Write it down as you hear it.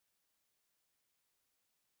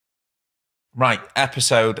Right,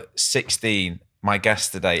 episode 16. My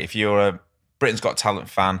guest today. If you're a Britain's Got Talent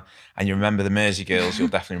fan and you remember the Mersey Girls, you'll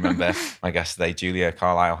definitely remember my guest today, Julia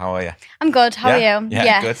Carlile. How are you? I'm good. How are you? Yeah,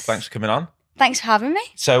 Yes. good. Thanks for coming on. Thanks for having me.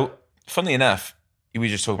 So, funnily enough, we were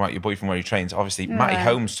just talking about your boyfriend where he trains. Obviously, Matty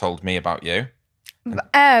Holmes told me about you. Oh,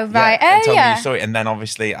 right. And told me yeah. your story. And then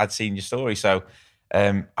obviously I'd seen your story. So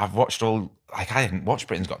I've watched I hadn't watched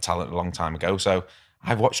Britain's Got Talent a long time ago. So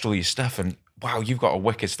I've watched all your stuff and wow, you've got a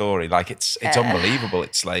wicked story. Like it's unbelievable.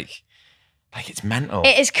 It's like it's mental.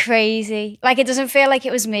 It is crazy. Like, it doesn't feel like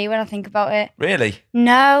it was me when I think about it. Really?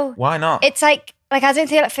 No. Why not? It's like I don't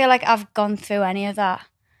feel like I've gone through any of that.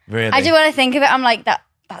 Really? I do when I think of it, I'm like,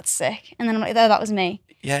 that's sick. And then I'm like, oh, that was me.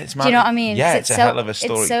 Yeah, it's mad. Do you know what I mean? Yeah, it's a hell of a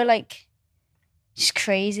story. It's so like, just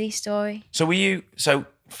crazy story. So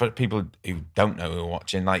for people who don't know who are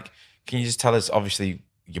watching, like, can you just tell us obviously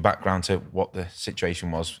your background to what the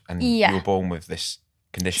situation was and you were born with this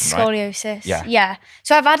condition, right? Scoliosis. Yeah.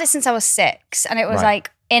 So I've had it since I was 6 and it was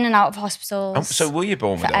like in and out of hospitals. So were you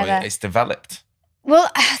born with it or it's developed? Well,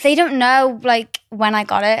 they don't know like when I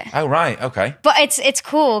got it. Oh, right. Okay. But it's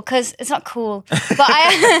cool because it's not cool. But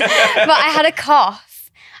I had a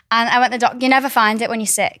cough and I went to the doctor. You never find it when you're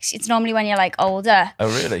 6. It's normally when you're like older. Oh,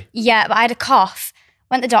 really? Yeah, but I had a cough.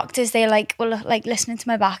 Went to the doctors. They were like listening to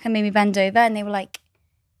my back and made me bend over and they were like,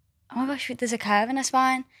 oh my gosh, there's a curve in her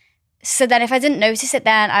spine. So then if I didn't notice it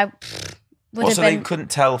then, I would have been... So they couldn't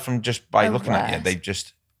tell from just by looking at you. They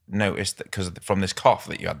just noticed that from this cough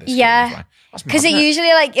that you had this. Yeah. Because it usually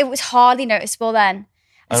it was hardly noticeable then.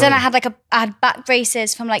 And so then I had back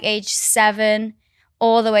braces from like age 7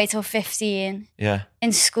 all the way till 15. Yeah.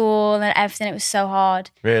 In school and everything. It was so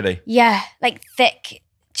hard. Really? Yeah. Like thick,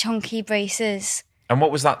 chunky braces. And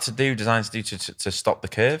what was that designed to do to stop the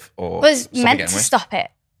curve? Or it was meant to stop it.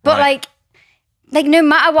 But like no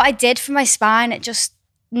matter what I did for my spine, it just,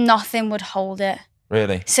 nothing would hold it.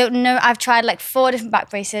 Really? So no, I've tried like 4 different back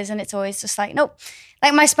braces and it's always just like, nope.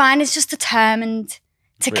 Like my spine is just determined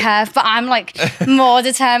to curve, but I'm like more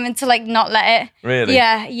determined to like not let it. Really?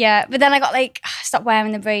 Yeah. But then I got like, stop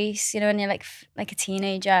wearing the brace, when you're like a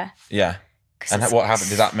teenager. Yeah. And what happened?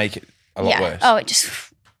 Did that make it a lot worse? Oh, it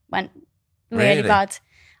just went really bad.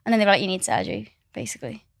 And then they were like, you need surgery,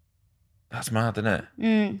 basically. That's mad, isn't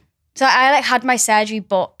it? So I had my surgery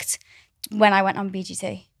booked when I went on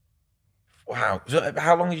BGT. Wow. So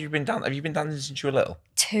how long have you been dancing? Have you been dancing since you were little?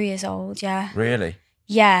 2 years old, yeah. Really?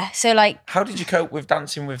 Yeah. So how did you cope with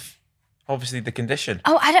dancing with obviously the condition?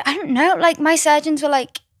 Oh, I don't know. Like my surgeons were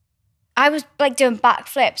like, I was like doing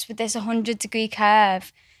backflips with this 100-degree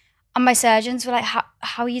curve. And my surgeons were like,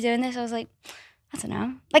 how are you doing this? I was like, I don't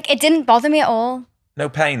know. Like it didn't bother me at all. No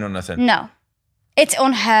pain or nothing? No. It's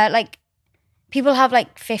unheard. Like people have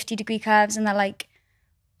like 50-degree curves and they're like,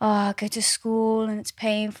 oh, I go to school and it's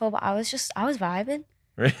painful. But I was vibing.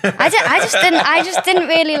 Really? I just didn't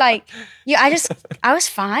really like, I was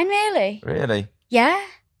fine really. Really? Yeah.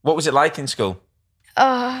 What was it like in school?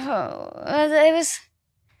 Oh, it was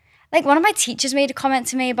like one of my teachers made a comment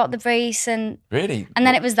to me about the brace and... Really? And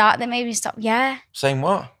then it was that made me stop. Yeah. Saying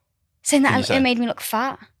what? Saying that it made me look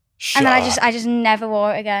fat. Shut and then up. I just never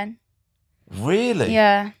wore it again. Really?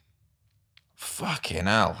 Yeah. Fucking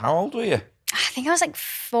hell. How old were you? I think I was like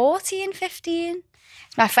 14, 15.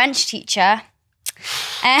 My French teacher.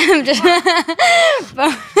 Needs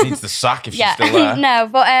the sack if she's still there. No,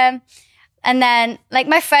 but and then like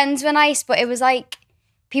my friends were nice, but it was like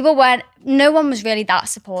no one was really that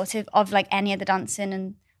supportive of like any of the dancing,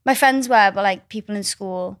 and my friends were, but like people in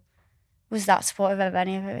school was that supportive of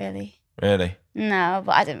any of it really. Really? No,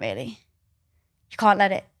 but I didn't really. You can't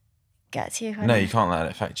let it get to you. No, you can't let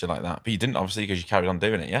it affect you like that. But you didn't, obviously, because you carried on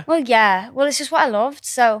doing it, yeah? Well, yeah. Well, it's just what I loved.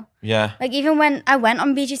 So, yeah. Like, even when I went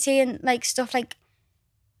on BGT and, like, stuff, like,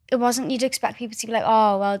 it wasn't, you'd expect people to be like,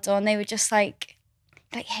 oh, well done. They were just, like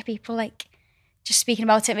hear people, like, just speaking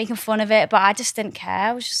about it, making fun of it. But I just didn't care.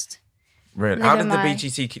 I was just... Really? How did the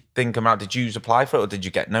BGT thing come out? Did you apply for it or did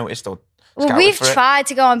you get noticed or... Well, we've tried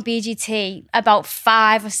to go on BGT about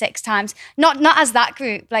 5 or 6 times. Not as that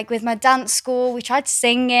group. Like with my dance school, we tried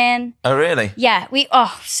singing. Oh, really? Yeah,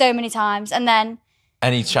 so many times. And then...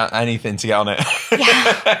 Anything to get on it.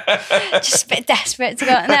 Yeah, just a bit desperate to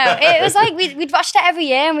go. No, it was like we'd watched it every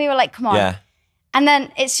year and we were like, come on. Yeah. And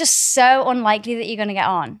then it's just so unlikely that you're going to get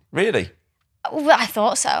on. Really? Well, I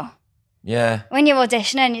thought so. Yeah. When you're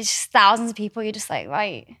auditioning, it's just thousands of people. You're just like,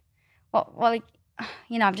 right, well,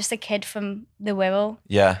 I'm just a kid from the Wirral.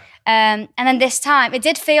 Yeah. And then this time, it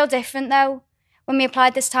did feel different though when we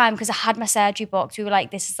applied this time because I had my surgery booked. We were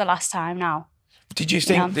like, this is the last time now. Did you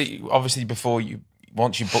think that obviously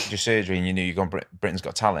once you booked your surgery and you knew you'd gone Britain's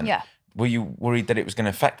Got Talent, yeah, were you worried that it was going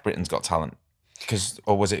to affect Britain's Got Talent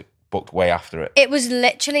Or was it booked way after it? It was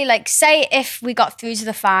literally like, say if we got through to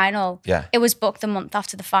the final, it was booked a month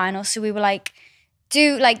after the final. So we were like,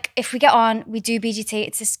 if we get on, we do BGT,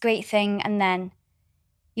 it's this great thing, and then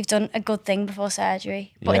you've done a good thing before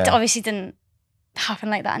surgery. But it obviously didn't happen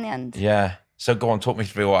like that in the end. Yeah. So go on, talk me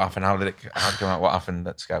through what happened. How did it come out? What happened?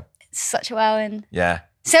 Let's go. It's such a whirlwind. Yeah.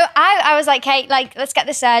 So I was like, hey, like, let's get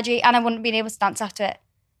the surgery, and I wouldn't be able to dance after it.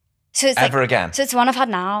 So it's Ever again? So it's the one I've had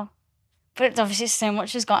now. But it's obviously so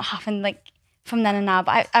much has happened like from then and now.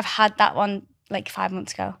 But I've had that one like 5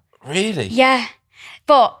 months ago. Really? Yeah.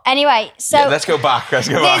 But anyway, so let's go back.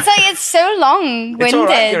 It's so long-winded. It's all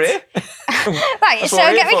right, you're here. Right, so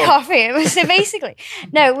get me coffee. So basically,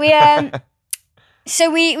 no, we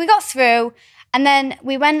so we got through, and then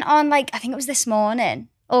we went on, like, I think it was This Morning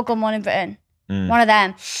or Good Morning Britain, one of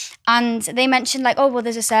them, and they mentioned like, oh well,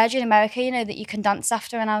 there's a surgery in America, you know, that you can dance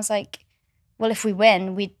after, and I was like, well, if we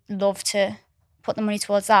win, we'd love to put the money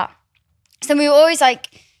towards that. So we were always like,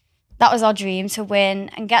 that was our dream, to win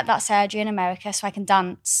and get that surgery in America so I can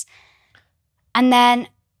dance. And then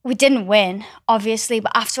we didn't win, obviously,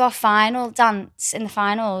 but after our final dance in the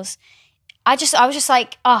finals, I was just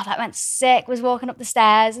like, oh, that went sick. Was walking up the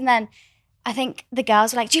stairs, and then I think the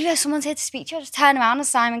girls were like, Julia, someone's here to speak to you. I just turned around and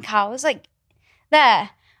Simon Cowell was like, there. And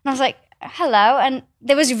I was like, hello. And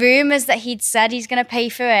there was rumours that he'd said he's going to pay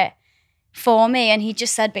for it for me, and he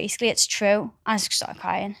just said basically it's true. I just started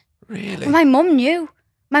crying. Really? But my mum knew.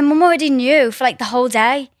 My mum already knew for like the whole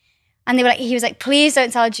day, and he was like, please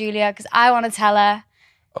don't tell Julia because I want to tell her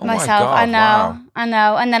myself. My God, I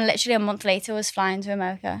know. And then literally a month later, I was flying to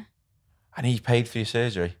America. And he paid for your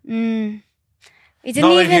surgery. He didn't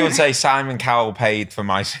Not even. if you would say Simon Cowell paid for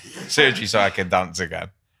my surgery so I could dance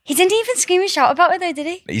again. He didn't even scream and shout about it though, did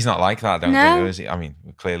he? He's not like that, I don't think, is he? I mean,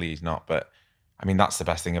 clearly he's not, but I mean, that's the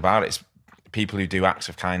best thing about it. It's people who do acts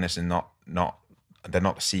of kindness and they're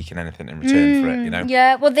not seeking anything in return for it, you know?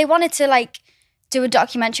 Yeah, well, they wanted to like do a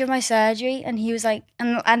documentary of my surgery, and he was like,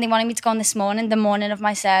 and they wanted me to go on This Morning, the morning of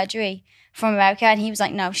my surgery from America, and he was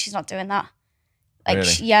like, no, she's not doing that. Like,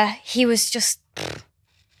 really? He was just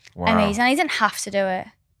amazing. He didn't have to do it.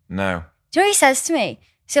 No. Do you know what he says to me?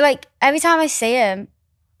 So like every time I see him,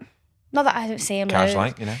 not that I don't see him loads.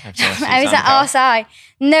 Like, you know, every time RSI.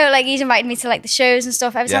 No, like he's invited me to like the shows and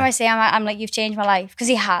stuff. Every time I see him, I'm like, you've changed my life, because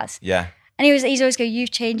he has. Yeah. And he's always go,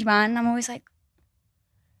 you've changed mine. And I'm always like,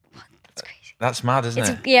 what? That's crazy. That's mad, isn't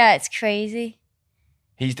it? Yeah, it's crazy.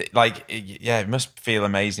 He's like, yeah, it must feel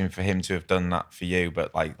amazing for him to have done that for you,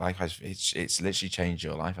 but it's literally changed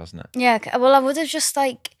your life, hasn't it? Yeah, well, I would have just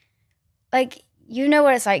like you know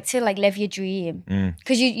what it's like to like live your dream,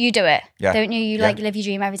 because you do it, don't you? You like live your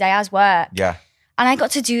dream every day as work. Yeah. And I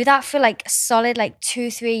got to do that for like a solid like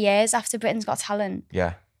 2-3 years after Britain's Got Talent.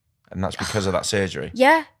 Yeah, and that's because of that surgery.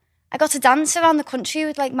 Yeah, I got to dance around the country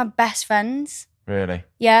with like my best friends. Really?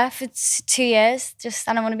 Yeah, for 2 years,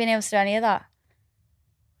 and I wouldn't have been able to do any of that.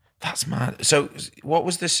 That's mad. So what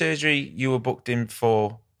was the surgery you were booked in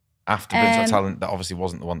for after Britain's Got Talent that obviously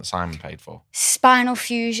wasn't the one that Simon paid for? Spinal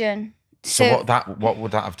fusion. So what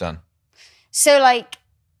would that have done? So like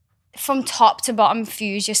from top to bottom,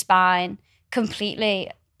 fuse your spine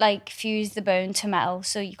completely, like fuse the bone to metal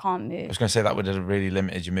so you can't move. I was going to say that would have really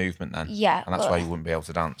limited your movement then. Yeah. And that's why you wouldn't be able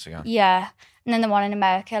to dance again. Yeah. And then the one in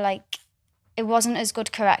America, like it wasn't as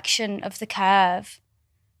good correction of the curve,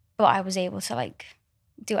 but I was able to like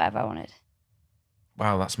do whatever I wanted.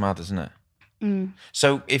 Wow, that's mad, isn't it?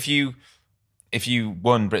 So if you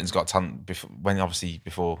won Britain's Got Talent before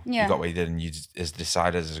you got where you did, and you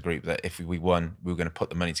decided as a group that if we won, we were going to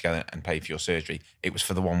put the money together and pay for your surgery, it was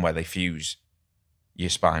for the one where they fuse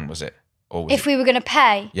your spine, was it? Or was we were going to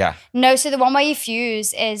pay? Yeah. No, so the one where you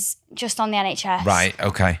fuse is just on the NHS. Right,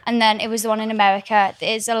 okay. And then it was the one in America.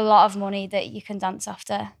 There's a lot of money that you can dance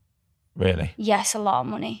after. Really? Yes, a lot of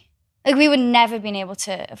money. Like we would never been able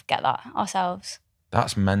to get that ourselves.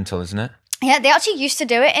 That's mental, isn't it? Yeah, they actually used to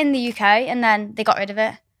do it in the UK and then they got rid of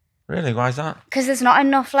it. Really? Why is that? Because there's not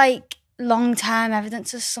enough like long-term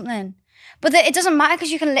evidence or something. But it doesn't matter,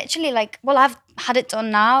 because you can literally like, well, I've had it done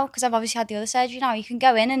now because I've obviously had the other surgery now. You can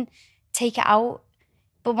go in and take it out.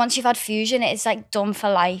 But once you've had fusion, it's like done for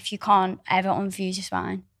life. You can't ever unfuse your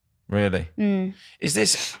spine. Really? Is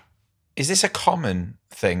this a common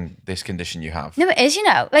thing, this condition you have? No, it is, you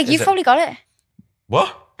know. Like, you've probably got it.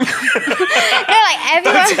 What? No, like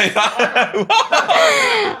everyone. Don't say that.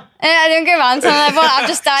 I don't go around telling everyone I've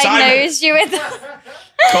just diagnosed you with.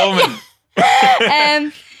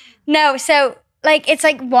 Coleman. No, so like it's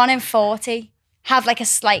like 1 in 40 have like a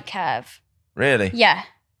slight curve. Really? Yeah.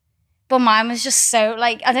 But mine was just so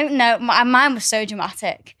like, I don't know, mine was so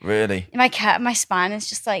dramatic. Really? My spine is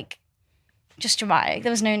just like just dramatic.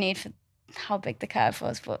 There was no need for how big the curve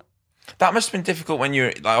was, but that must have been difficult when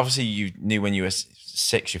you're like, obviously you knew when you were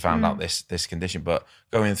 6 you found out this condition, but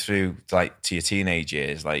going through like to your teenage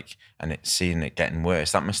years, like, and seeing it getting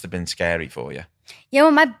worse, that must have been scary for you. Yeah,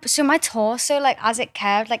 well, my torso, like, as it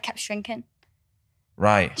curved, like, kept shrinking.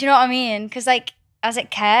 Right. Do you know what I mean? Because, like, as it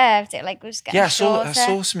curved, it, like, was getting shorter. I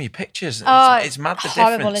saw some of your pictures. Oh, it's mad the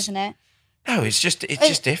horrible, difference. isn't it? No, it's just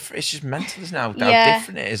different. It's just mental, isn't it? How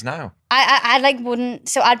different it is now. I like wouldn't.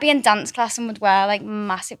 So I'd be in dance class and would wear like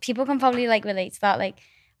massive. People can probably like relate to that. Like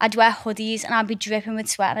I'd wear hoodies and I'd be dripping with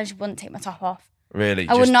sweat and I just wouldn't take my top off. Really,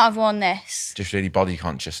 I would not have worn this. Just really body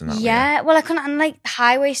conscious and that. Yeah, well I couldn't. And like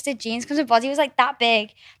high waisted jeans because my body was like that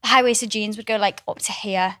big. The high waisted jeans would go like up to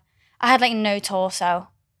here. I had like no torso.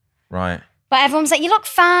 Right. But everyone was like, "You look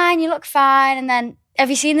fine. You look fine." And then. Have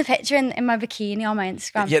you seen the picture in my bikini on my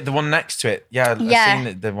Instagram? Yeah, the one next to it. Yeah, I've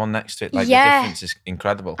seen the one next to it. Like the difference is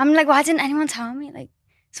incredible. I'm like, why didn't anyone tell me? Like,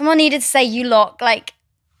 someone needed to say you look like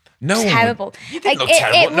terrible. You didn't look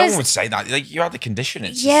terrible. No one would say that. Like you had the condition.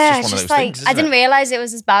 It's just one of those things. Isn't I didn't realize it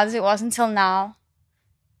was as bad as it was until now.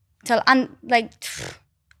 I'm a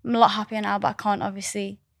lot happier now, but I can't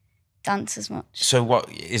obviously dance as much. So what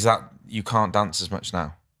is that? You can't dance as much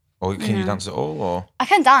now, or can you dance at all? Or I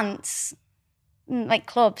can dance. Like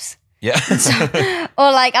clubs, yeah,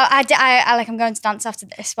 or like I like I'm going to dance after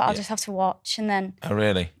this, but I'll just have to watch and then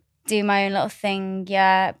do my own little thing.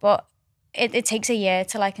 Yeah, but it takes a year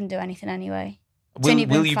till I can do anything anyway. Will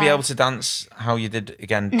you be able to dance how you did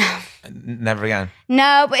again? No. Never again.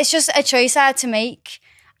 No, but it's just a choice I had to make.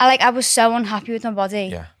 I was so unhappy with my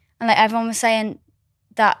body, and like everyone was saying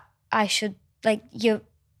that I should like your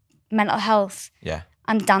mental health,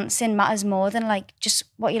 and dancing matters more than like just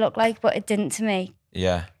what you look like, but it didn't to me.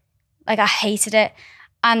 Yeah. Like I hated it.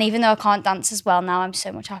 And even though I can't dance as well now, I'm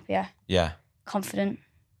so much happier. Yeah. Confident.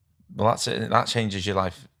 Well, that's it. That changes your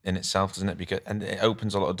life in itself, doesn't it? And it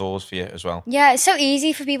opens a lot of doors for you as well. Yeah, it's so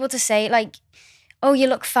easy for people to say like, oh, you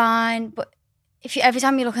look fine. But every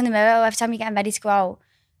time you look in the mirror, or every time you're getting ready to go out,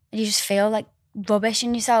 and you just feel like rubbish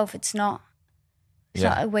in yourself, it's not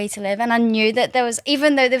a way to live. And I knew that there was,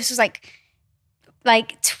 even though this was like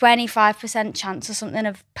 25% chance or something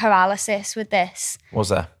of paralysis with this. Was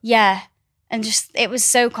there? Yeah. And just, it was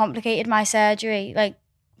so complicated, my surgery. Like,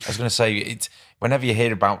 I was going to say, whenever you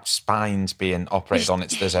hear about spines being operated on,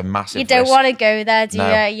 there's a massive You don't risk. want to go there, do you?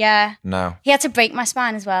 Yeah. No. He had to break my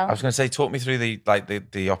spine as well. I was going to say, talk me through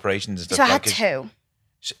the operations and stuff. So I had 2.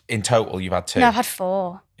 In total, you've had 2? No, I've had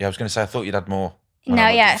 4. Yeah, I was going to say, I thought you'd had more. No,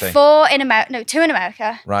 yeah. 4 in America. No, 2 in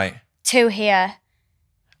America. Right. 2 here.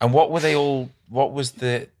 And what was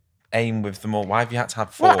the aim with them all? Why have you had to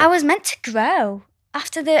have 4? Well, I was meant to grow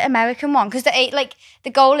after the American one because the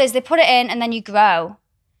goal is they put it in and then you grow,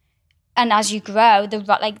 and as you grow,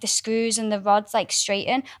 the screws and the rods like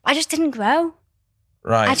straighten. I just didn't grow.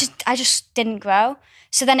 Right. I just didn't grow.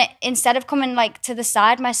 So then instead of coming like to the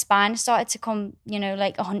side, my spine started to come,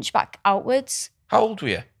 like a hunchback outwards. How old were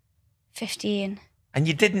you? 15. And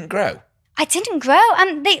you didn't grow? I didn't grow.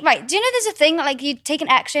 And do you know there's a thing, like you take an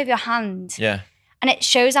x-ray of your hand. Yeah. And it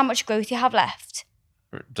shows how much growth you have left.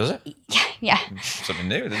 Does it? Yeah. Something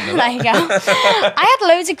new, didn't know. There you go. I had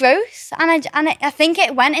loads of growth and I think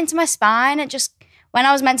it went into my spine. It just, when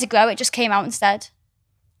I was meant to grow, it just came out instead.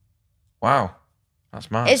 Wow. That's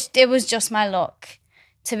mad. It was just my luck,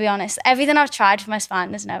 to be honest. Everything I've tried for my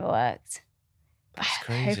spine has never worked. That's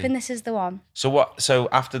crazy. I'm hoping this is the one. So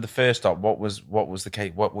after the first op, what was the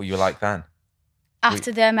case? What were you like then?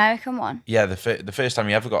 After the American one? Yeah, the first time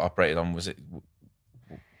you ever got operated on,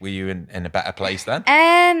 were you in a better place then?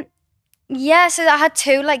 Yeah, so I had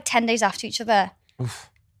 2 like 10 days after each other. Oof.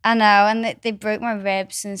 I know, and they broke my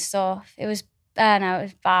ribs and stuff. It was bad.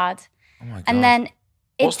 Oh my God. And then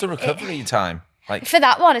what's the recovery time? Like for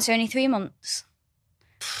that one, it's only 3 months.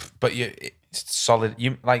 But it's solid.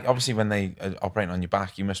 You like obviously when they are operating on your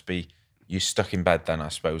back, you're stuck in bed then, I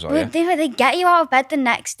suppose, are you? They get you out of bed the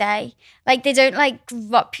next day. Like they don't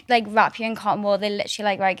wrap you in cotton wool. They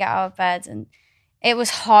literally right, get out of bed, and it was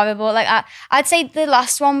horrible. Like I'd say the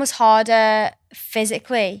last one was harder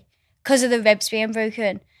physically because of the ribs being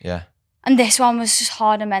broken. Yeah. And this one was just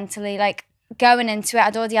harder mentally. Like going into it,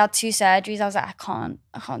 I'd already had 2 surgeries. I was like, I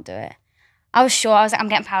can't do it. I was sure. I was like, I'm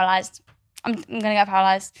getting paralyzed. I'm going to get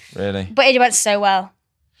paralyzed. Really? But it went so well.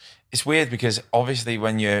 It's weird because obviously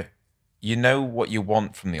when you know what you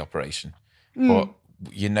want from the operation, but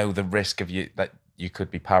you know the risk of that you could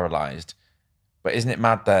be paralyzed. But isn't it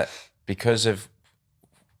mad that because of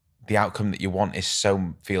the outcome that you want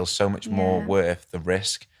feels so much more worth the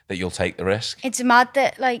risk, that you'll take the risk? It's mad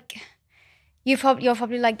that like you're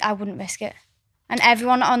probably like, I wouldn't risk it. And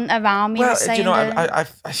everyone around me was saying, do you know, I,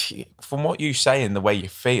 from what you say and the way you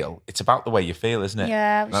feel, it's about the way you feel, isn't it?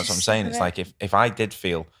 Yeah. That's what I'm saying. It's like if I did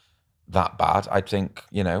feel that bad, I'd think,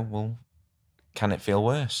 well, can it feel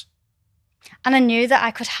worse? And I knew that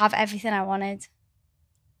I could have everything I wanted.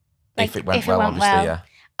 Like, if it went well, obviously, yeah.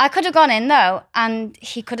 I could have gone in though, and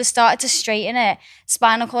he could have started to straighten it.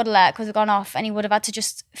 Spinal cord alert could have gone off, and he would have had to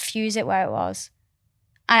just fuse it where it was.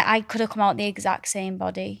 I could have come out the exact same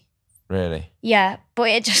body. Really? Yeah, but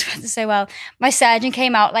it just went so well. My surgeon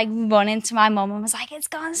came out like running to my mum and was like, "It's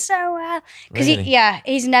gone so well." Because really?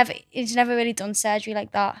 he's never really done surgery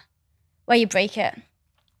like that, where you break it.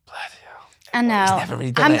 Bloody hell! I know. He's never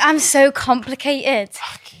really done it. I'm so complicated.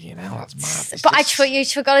 That's mad. But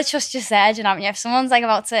you've got to trust your surgeon, haven't you? If someone's like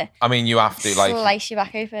about to, I mean, you have to like slice you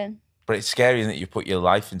back open. But it's scary, isn't it? You put your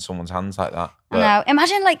life in someone's hands like that. I know.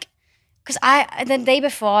 Imagine like, because the day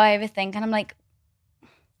before I overthink, and I'm like,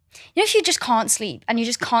 if you just can't sleep and you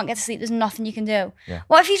just can't get to sleep, there's nothing you can do. Yeah.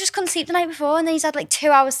 What if you just couldn't sleep the night before and then he's had like 2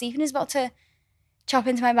 hours sleep and he's about to chop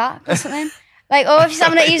into my back or something? Like, or if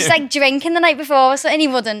he's like drinking the night before or something, he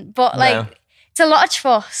wouldn't. But like, it's a lot of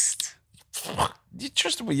trust. You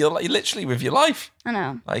trust him with literally with your life. I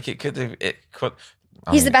know. Like it could.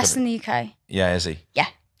 He's the best in the UK. Yeah, is he? Yeah.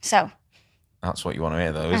 So. That's what you want to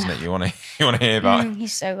hear, though, isn't it? You want to hear about it.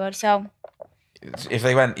 He's so good. So. If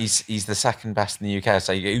they went, he's the second best in the UK. I'd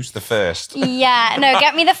say, who's the first? Yeah, no,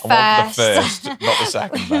 get me the first. I want the first, not the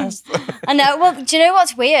second best. I know. Well, do you know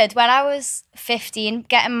what's weird? When I was 15,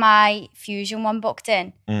 getting my Fusion one booked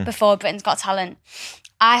in before Britain's Got Talent,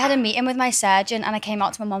 I had a meeting with my surgeon and I came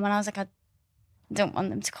out to my mum and I was like, I don't want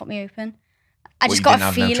them to cut me open. I just got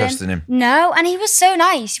a feeling. No trust in him. No, and he was so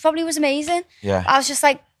nice. He probably was amazing. Yeah. I was just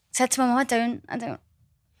like, said to my mum, I don't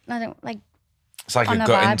like. It's like a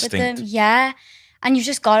gut instinct. Yeah. And you've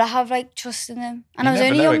just got to have like trust in them. And I was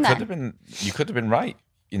only young then. You could have been right,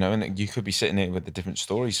 and you could be sitting here with a different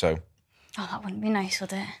story. So. Oh, that wouldn't be nice,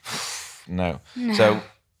 would it? No. So,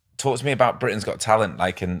 talk to me about Britain's Got Talent,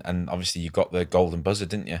 like, and obviously you got the golden buzzer,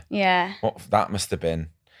 didn't you? Yeah. What that must have been.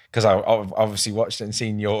 Because I obviously watched it and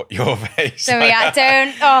seen your face. So yeah,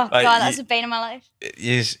 oh like, God, that's a bane in my life. It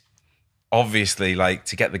is obviously like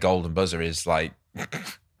to get the golden buzzer is like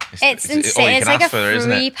it's insane. It's like a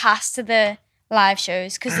free pass to the live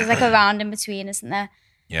shows because there's like a round in between, isn't there?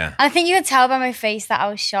 Yeah. And I think you could tell by my face that I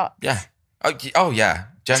was shocked. Yeah. Oh yeah,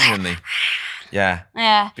 genuinely. Yeah.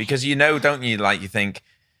 Yeah. Because don't you? Like you think.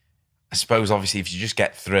 I suppose obviously if you just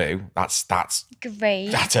get through, that's great.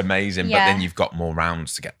 That's amazing. Yeah. But then you've got more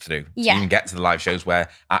rounds to get through. So yeah. you can get to the live shows where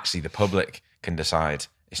actually the public can decide.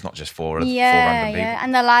 It's not just four random people. Yeah.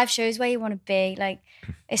 And the live shows where you want to be. Like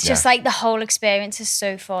it's just like the whole experience is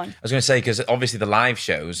so fun. I was going to say, because obviously the live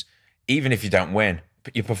shows, even if you don't win,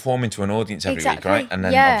 but you're performing to an audience every week, right? And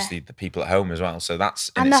then obviously the people at home as well. So that's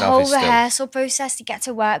in and itself the whole rehearsal process, you get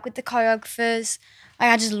to work with the choreographers. Like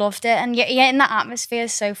I just loved it, and yeah, in that atmosphere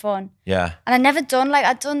is so fun. Yeah. And I'd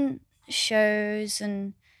done shows,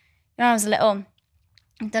 and when I was little,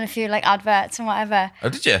 I've done a few like adverts and whatever. Oh,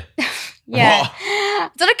 did you? Yeah. What?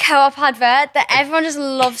 I've done a co-op advert that everyone just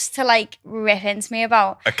loves to like rip into me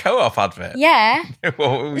about. A co-op advert? Yeah. What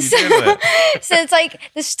were you doing with it? So it's like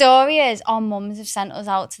the story is our mums have sent us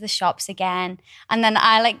out to the shops again, and then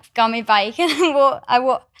I like got my bike and I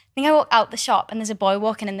walk out the shop and there's a boy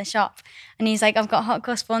walking in the shop and he's like, I've got hot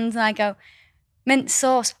cross buns, and I go, mint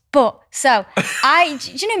sauce. But so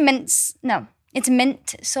do you know mince? No, it's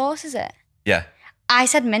mint sauce, is it? Yeah. I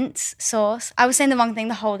said mint sauce. I was saying the wrong thing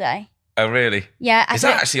the whole day. Oh, really? Yeah. Is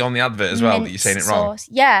that actually on the advert as well that you're saying it wrong? Sauce.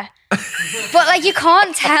 Yeah. But like you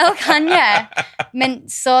can't tell, can you?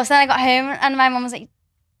 Mint sauce. Then I got home and my mum was like,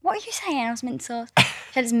 what are you saying? I was mint sauce. She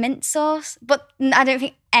said it's mint sauce. But I don't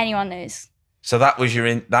think anyone knows. So that was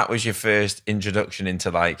your first introduction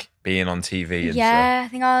into like being on TV and stuff? I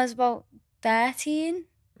think I was about 13.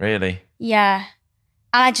 Really? Yeah.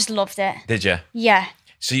 And I just loved it. Did you? Yeah.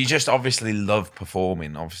 So you just obviously love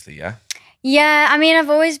performing, obviously, yeah? Yeah, I mean, I've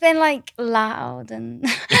always been like loud and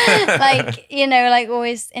like, like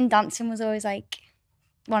always in dancing was always like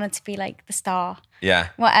wanted to be like the star. Yeah.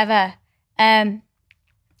 Whatever. And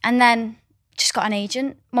then just got an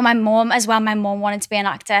agent. Well, my mum as well. My mum wanted to be an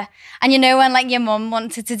actor. And when like your mum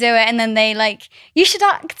wanted to do it and then they like, you should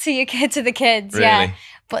act to the kids. Really? Yeah.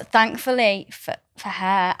 But thankfully for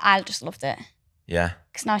her, I just loved it. Yeah.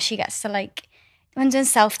 Because now she gets to like, when doing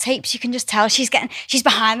self-tapes, you can just tell she's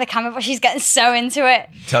behind the camera, but she's getting so into it.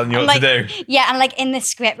 Telling you what to do. Yeah, and like in the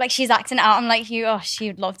script, like she's acting out. I'm like, she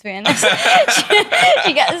would love to be in this. She's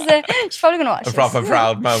probably going to watch a proper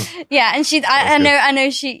proud mum. Yeah, and I know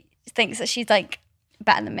she thinks that she's like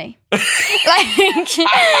better than me. Like,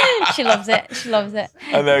 she loves it. She loves it.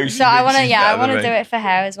 I know. So I want to, I want to do it for her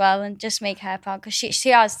as well and just make her proud because she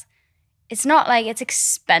has. It's not like it's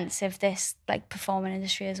expensive. This like performing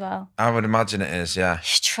industry as well. I would imagine it is. Yeah.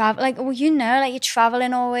 You travel like like you're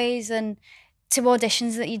traveling always and to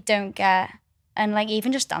auditions that you don't get, and like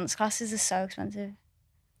even just dance classes is so expensive.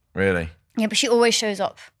 Really? Yeah, but she always shows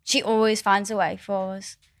up. She always finds a way for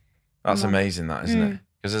us. That's amazing, that isn't it?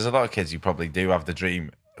 Because there's a lot of kids who probably do have the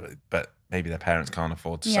dream, but maybe their parents can't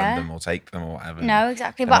afford to send them or take them or whatever. No,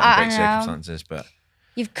 exactly. They're But not in great I know circumstances, but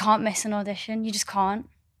you can't miss an audition. You just can't.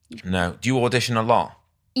 no. Do you audition a lot?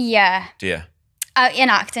 Yeah. Do you? In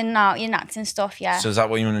acting now, in acting stuff, yeah. So is that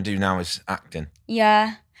what you want to do now? Is acting?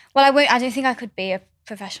 Yeah. Well, I don't think I could be a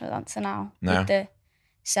professional dancer now No. with the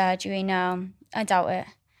surgery. No, I doubt it.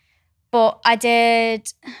 But I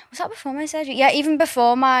did. Was that before my surgery? Yeah, even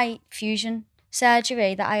before my fusion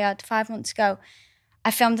surgery that I had 5 months ago,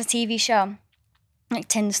 I filmed a TV show, like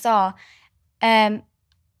Tin Star, and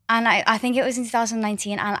I think it was in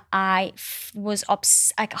 2019, and I was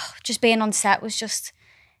like, just being on set was just,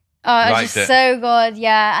 it was just so good,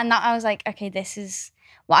 yeah. And that I was like, okay, this is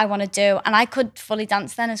what I want to do, and I could fully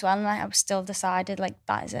dance then as well, and I was still decided like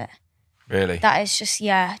that is it. Really? That is just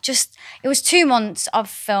it was 2 months of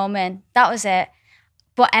filming. That was it.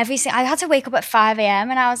 But I had to wake up at 5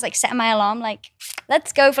 a.m. and I was like setting my alarm like,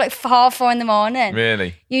 let's go for like 4 in the morning.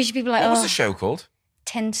 Really? Usually people are like, what was the show called?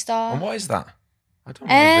 Tin Star. And what is that? I don't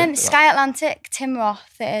know. Sky Atlantic, Tim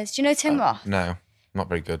Roth it is. Do you know Tim Roth? No, I'm not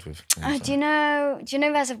very good with. Do you know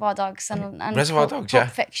Reservoir Dogs and Reservoir Dogs, Pulp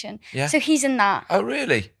Fiction? Yeah. So he's in that. Oh,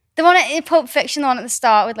 really? The one in Pulp Fiction, the one at the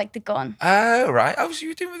start with like the gun. Oh, right. Oh, so you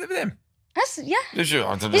were doing with him? Yeah. I don't know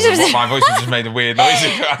what my voice has just made a weird noise.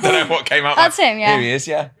 I don't know what came out. That's him, yeah. Here he is,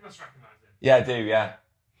 yeah. You must recognise him. Yeah, I do, yeah.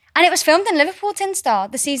 And it was filmed in Liverpool, Tin Star,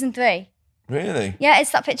 the season 3. Really? Yeah,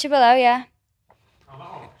 it's that picture below, yeah.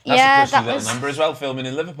 That's a cushy little number as well, filming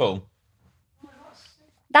in Liverpool.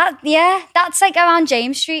 That's like around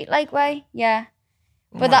James Street, like way, yeah.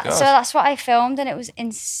 But so that's what I filmed, and it was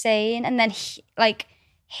insane. And then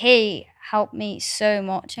he helped me so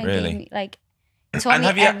much and gave me like. And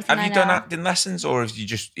have you done acting lessons, or are you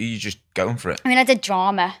just going for it? I mean, I did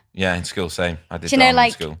drama. Yeah, in school, same. I did drama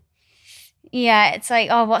in school. Yeah, it's like,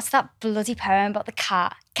 oh, what's that bloody poem about the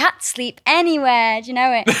cat? Cats sleep anywhere. Do you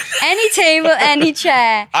know it? Any table, any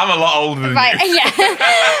chair. I'm a lot older than you.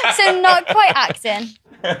 Yeah. So not quite acting,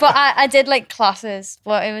 but I did like classes,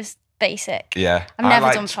 but it was basic. Yeah, I've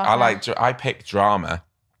never done proper. I picked drama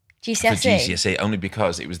GCSE for GCSE only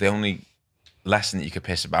because it was the only lesson that you could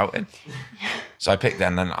piss about in. So I picked that,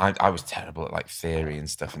 and then I was terrible at like theory and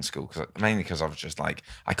stuff in school, mainly because I was just like,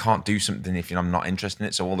 I can't do something if I'm not interested in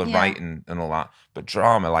it. So all the writing and all that, but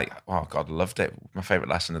drama, like, oh God, loved it. My favourite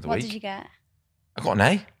lesson of the week. What did you get? I got an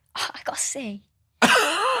A. Oh, I got a C.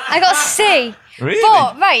 I got a C. Really?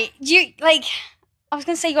 But right, you like. I was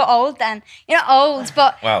gonna say you're old then. You're not old,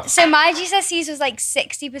 but so my GCSEs was like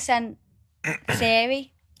 60%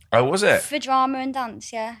 theory. Oh, was it? For drama and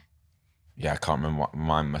dance, yeah. Yeah, I can't remember what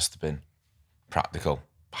mine must have been. Practical.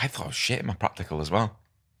 I thought I was shit in my practical as well.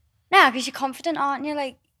 No, because you're confident, aren't you?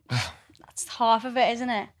 Like, that's half of it, isn't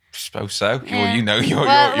it? I suppose so. Yeah. Well, you know, you're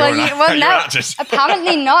an actress.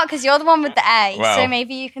 Apparently not, because you're the one with the A. Well, so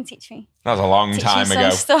maybe you can teach me. That was a long time ago.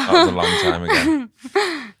 That was a long time ago.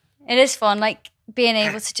 It is fun, like being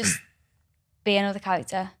able to just be another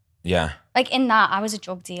character. Yeah. Like in that, I was a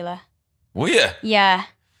drug dealer. Were you? Yeah.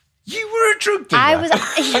 You were a drug dealer? I was.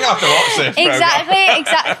 I'm going to have to watch this.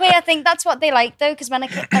 Exactly. I think that's what they like though, because when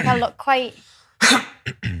I look quite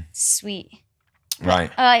sweet.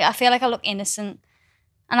 Right. I feel like I look innocent,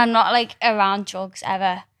 and I'm not like around drugs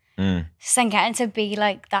ever. So getting to be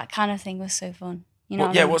like that kind of thing was so fun. You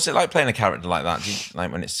know? Yeah. What's it like playing a character like that?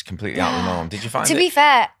 Like when it's completely out of the norm? Did you find it? To be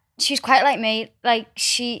fair, she's quite like me. Like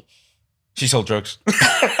she sold drugs.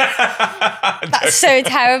 That's so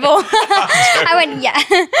terrible. I went, yeah.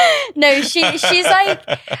 No, she's like,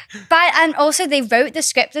 and also they wrote the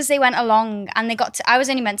script as they went along, and I was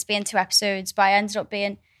only meant to be in 2 episodes, but I ended up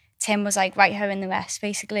being, Tim was like, write her in the rest,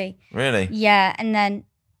 basically. Really? Yeah, and then,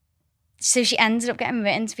 so she ended up getting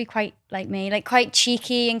written to be quite like me, like quite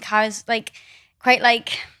cheeky and just charismatic.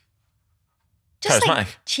 Like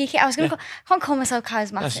cheeky. I was going to can't call myself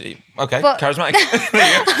charismatic. Okay, but, charismatic.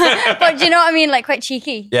 But do you know what I mean? Like quite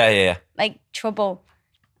cheeky. Yeah. Like trouble.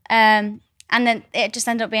 And then it just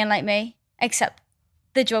ended up being like me, except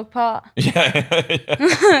the drug part.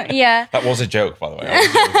 Yeah. Yeah. That was a joke, by the way.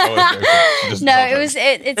 I was joking. No,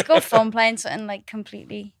 it's good fun playing something like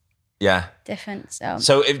completely Yeah. different. So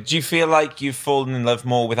So do you feel like you've fallen in love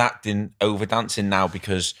more with acting over dancing now?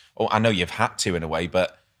 Because I know you've had to in a way,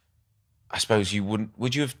 but I suppose you wouldn't.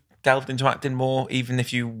 Would you have delved into acting more even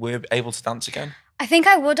if you were able to dance again? I think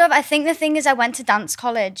I would have. I think the thing is, I went to dance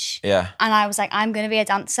college. Yeah. And I was like, I'm going to be a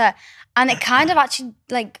dancer. And it kind of actually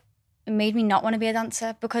like made me not want to be a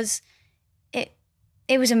dancer because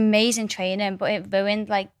it was amazing training, but it ruined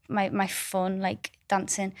like my fun, like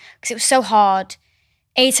dancing, because it was so hard.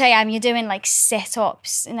 8 a.m. you're doing like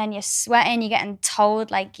sit-ups and then you're sweating, you're getting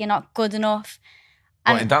told like you're not good enough.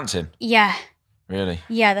 And What, in dancing? yeah. Really?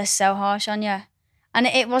 Yeah, they're so harsh on you. And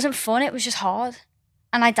it wasn't fun, it was just hard.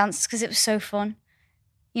 And I danced because it was so fun.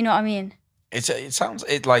 You know what I mean? It sounds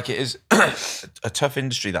like it is a tough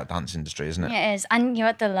industry, that dance industry, isn't it? Yeah, it is. And you're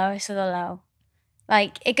at the lowest of the low.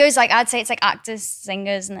 Like, it goes like, I'd say it's like actors,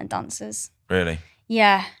 singers, and then dancers. Really?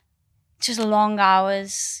 Yeah. Just long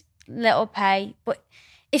hours, little pay. But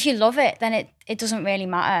if you love it, then it doesn't really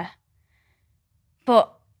matter.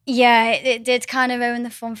 But yeah, it did kind of ruin the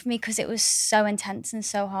fun for me because it was so intense and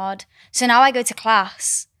so hard. So now I go to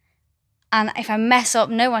class and if I mess up,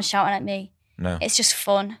 no one's shouting at me. No. It's just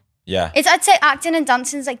fun. Yeah. I'd say acting and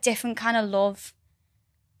dancing is like different kind of love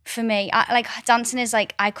for me. Like dancing is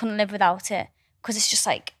like, I couldn't live without it because it's just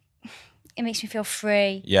like, it makes me feel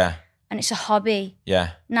free. Yeah. And it's a hobby.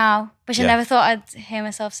 Yeah. Now, which I never thought I'd hear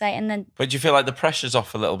myself say. And then. But do you feel like the pressure's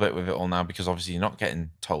off a little bit with it all now because obviously you're not getting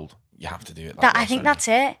told you have to do it like I think that's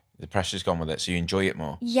it. The pressure's gone with it, so you enjoy it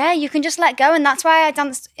more. Yeah, you can just let go. And that's why I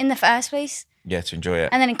danced in the first place. Yeah, to enjoy it.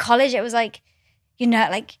 And then in college, it was like, you know,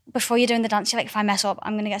 like before you're doing the dance, you're like, if I mess up,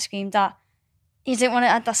 I'm going to get screamed at. You don't want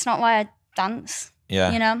to, that's not why I dance.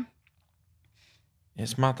 Yeah. You know?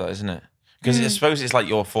 It's mad, that, isn't it? Because I suppose it's like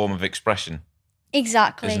your form of expression.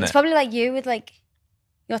 Exactly. Isn't It's it? probably like you with like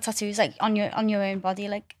your tattoos, like on your own body.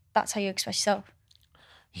 Like that's how you express yourself.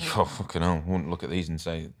 Oh, fucking hell. I wouldn't look at these and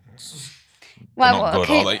say, Well, not good,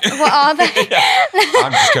 are they? What are they? Yeah.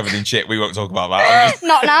 I'm just covered in shit. We won't talk about that.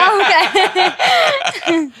 Not now.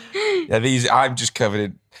 Okay. Yeah, I'm just covered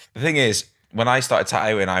in. The thing is, when I started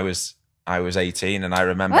tattooing, I was 18, and I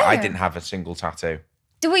remember I didn't have a single tattoo.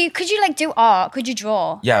 Could you like do art? Could you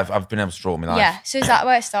draw? Yeah, I've been able to draw all my life. Yeah. So is that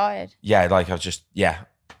where it started? Yeah, like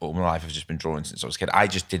all my life I've just been drawing since I was a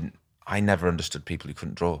kid. I never understood people who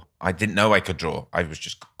couldn't draw. I didn't know I could draw. I was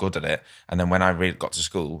just good at it. And then when I really got to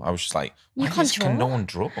school, I was just like, why can no one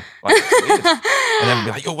draw? Like, it's weird. And then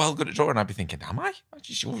be like, you're well good at drawing. And I'd be thinking, am I?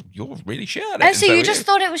 You're really shit at it. Oh, so you just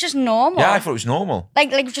thought it was just normal? Yeah, I thought it was normal.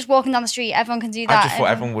 Like just walking down the street, everyone can do that. I just thought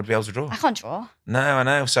everyone would be able to draw. I can't draw. No, I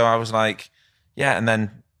know. So I was like, yeah. And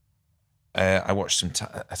then I watched a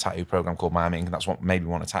tattoo program called Miami Ink, and that's what made me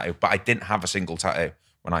want a tattoo. But I didn't have a single tattoo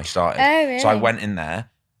when I started. Oh, really? So I went in there,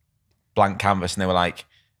 blank canvas, and they were like,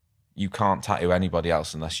 you can't tattoo anybody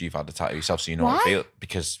else unless you've had a tattoo yourself, so you know what it feels,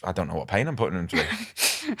 because I don't know what pain I'm putting them through.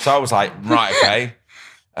 So I was like, right,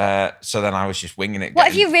 okay. So then I was just winging it. What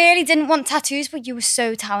if you really didn't want tattoos, but you were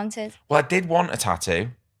so talented? Well, I did want a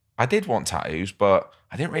tattoo. I did want tattoos, but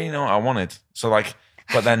I didn't really know what I wanted. So like,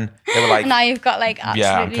 but then they were like, now you've got like absolutely.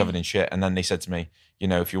 Yeah, I'm covered in shit. And then they said to me, you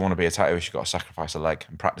know, if you want to be a tattooist, you've got to sacrifice a leg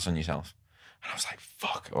and practice on yourself. And I was like,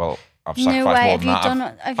 fuck. Well, I've sacrificed more than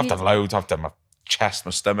that. I've done loads. I've done my chest,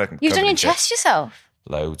 my stomach. You've done your chest yourself?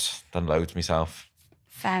 Loads. Done loads myself.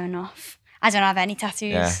 Fair enough. I don't have any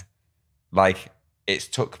tattoos. Yeah. Like, it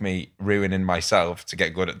took me ruining myself to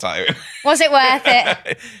get good at tattooing. Was it worth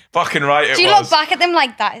it? Fucking right, it was. Do you look back at them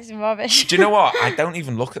like, that is rubbish? Do you know what? I don't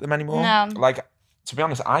even look at them anymore. No. Like, to be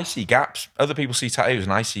honest, I see gaps. Other people see tattoos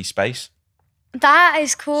and I see space. That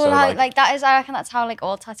is cool. So, like that is, I reckon that's how like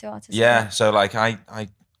all tattoo artists Yeah, are. so like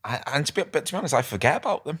to be honest, I forget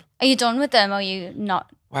about them. Are you done with them or are you not?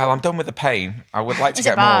 Well, I'm done with the pain. I would like to Is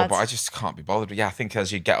get it more, bad? but I just can't be bothered. Yeah, I think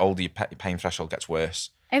as you get older, your pain threshold gets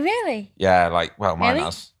worse. Oh, really? Yeah, like, well, mine Really?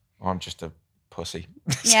 has. I'm just a pussy.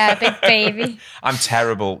 Yeah, big baby. I'm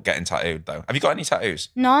terrible getting tattooed, though. Have you got any tattoos?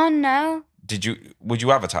 No. Would you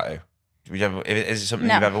have a tattoo? Is it something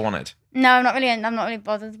No. you've ever wanted? No, I'm not really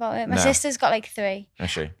bothered about it. My No. sister's got like 3. Is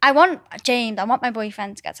she? I want my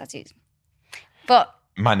boyfriend to get tattoos. But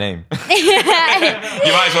My name. you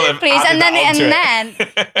might as well have please, added and then that onto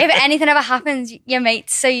it. if anything ever happens, you're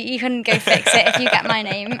mates, so you can go fix it if you get my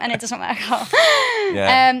name and it doesn't work out.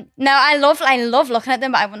 Yeah. No, I love looking at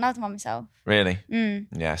them, but I wouldn't have them on myself. Really?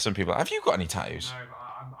 Yeah, some people. Have you got any tattoos? No,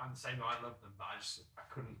 but I'm the same. I love them, but I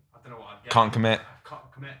couldn't. I don't know what I'd get. Can't commit. I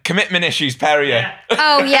can't commit. Commitment issues, Perrier. Yeah.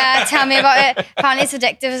 Oh yeah, tell me about it. Apparently it's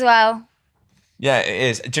addictive as well. Yeah, it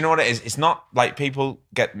is. Do you know what it is? It's not like people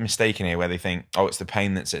get mistaken here where they think, oh, it's the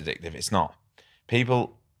pain that's addictive. It's not.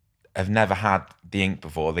 People have never had the ink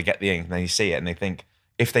before. They get the ink and they see it and they think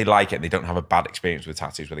if they like it and they don't have a bad experience with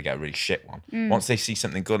tattoos where they get a really shit one, Mm. once they see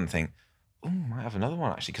something good and think, oh, I might have another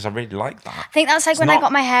one actually because I really like that. I think that's like It's when I not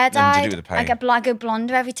got my hair nothing to dyed. do with the I pain. go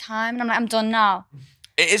blonder every time, and I'm like, I'm done now.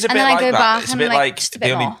 It is a And bit then I like go that. back It's a and bit I'm like, like just a the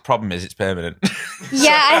bit only more. problem is it's permanent.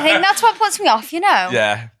 Yeah, I think that's what puts me off, you know?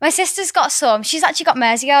 Yeah. My sister's got some. She's actually got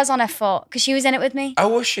Mersey Girls on her foot because she was in it with me. Oh,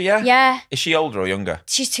 was she? Yeah. Yeah. Is she older or younger?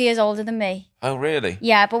 She's 2 years older than me. Oh, really?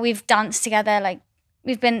 Yeah, but we've danced together. Like,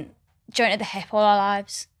 we've been joined at the hip all our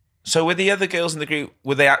lives. So were the other girls in the group,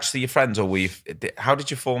 were they actually your friends or how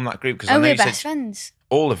did you form that group? Because I Oh, know we you were said best friends.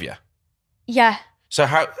 all of you. Yeah. So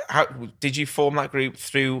how did you form that group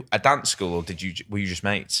through a dance school or were you just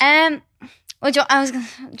mates? Well, do you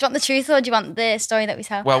want the truth or do you want the story that we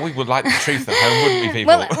tell? Well, we would like the truth at home, wouldn't we,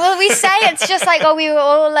 people? Well, we say it's just like, oh, we were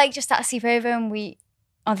all like just at a sleepover and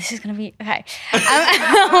oh, this is going to be, okay. What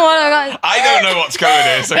have I got? I don't know what's going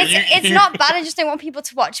here. So It's not bad. I just don't want people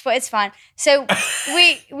to watch, but it's fine. So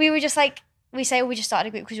we were just like, we say we just started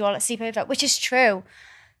a group because we were all at sleepover, which is true.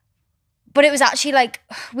 But it was actually like,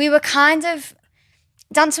 we were kind of,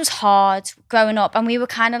 dance was hard growing up and we were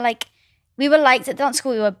kind of like, we were liked at dance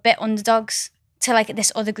school, we were a bit underdogs to like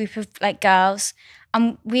this other group of like girls.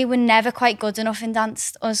 And we were never quite good enough in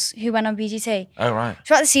dance, us who went on BGT. Oh, right.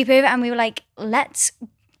 So we're at the sleepover and we were like, let's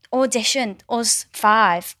audition, us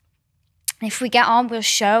 5. And if we get on, we'll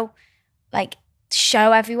show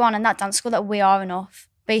everyone in that dance school that we are enough,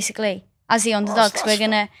 basically. As the underdogs, we're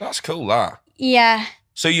going to... That's cool, that. Yeah.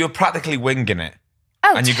 So you're practically winging it.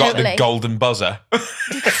 Oh, and you totally. got the golden buzzer.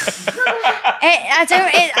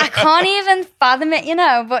 I can't even fathom it, you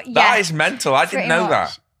know, but yeah. That is mental. I didn't know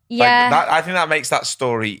that. Yeah. Like, I think that makes that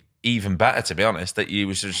story even better, to be honest, that you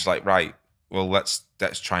was just like, right, well, let's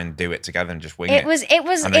try and do it together and just wing it. It was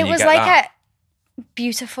like that. a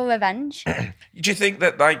beautiful revenge. Do you think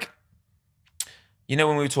that, like, you know,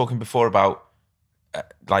 when we were talking before about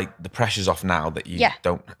like the pressure's off now that you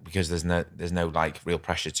don't, because there's no like real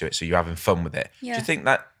pressure to it, so you're having fun with it. Yeah. Do you think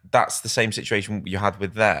that that's the same situation you had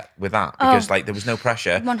with that? Because like there was no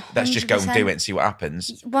pressure. 100%. Let's just go and do it and see what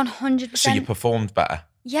happens. 100%. So you performed better.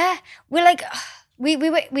 Yeah, we're like we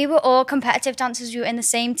were all competitive dancers. We were in the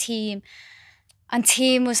same team, and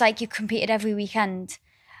team was like you competed every weekend,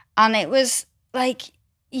 and it was like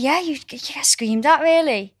you get screamed at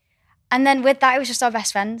really, and then with that it was just our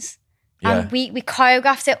best friends, and we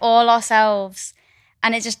choreographed it all ourselves,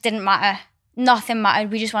 and it just didn't matter. Nothing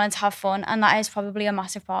mattered. We just wanted to have fun, and that is probably a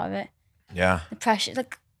massive part of it. Yeah, the pressure,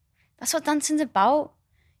 like that's what dancing's about.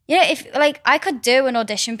 You know, if like I could do an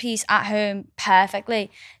audition piece at home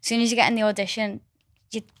perfectly, as soon as you get in the audition,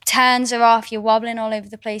 your turns are off, you're wobbling all over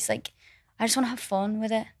the place. Like, I just want to have fun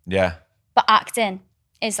with it. Yeah. But acting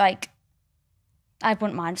is like, I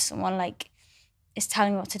wouldn't mind if someone like is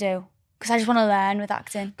telling me what to do because I just want to learn with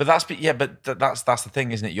acting. But that's the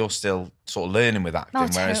thing, isn't it? You're still sort of learning with acting,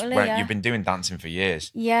 totally, whereas you've been doing dancing for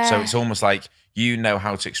years. Yeah. So it's almost like you know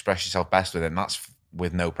how to express yourself best with it, and that's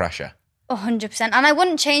with no pressure. 100%. And I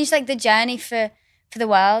wouldn't change like the journey for the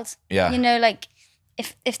world. Yeah. You know, like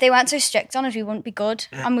if they weren't so strict on us, we wouldn't be good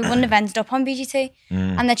and we wouldn't have ended up on BGT.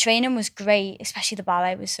 And the training was great, especially the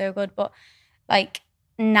ballet was so good. But like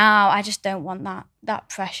now I just don't want that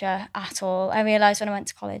pressure at all. I realised when I went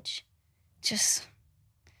to college, it's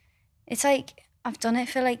like I've done it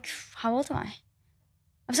for like, how old am I?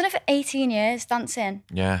 I've done it for 18 years dancing.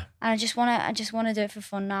 Yeah. And I just wanna do it for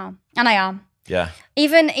fun now. And I am. Yeah.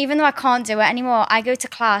 Even though I can't do it anymore, I go to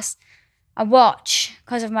class, I watch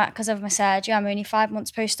because of my surgery. I'm only 5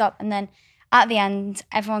 months post-op, and then at the end,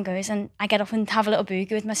 everyone goes and I get up and have a little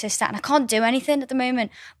boogie with my sister, and I can't do anything at the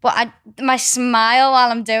moment. But my smile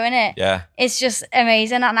while I'm doing it, it's just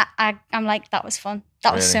amazing, and I'm like, that was fun.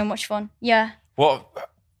 That was so much fun. Yeah.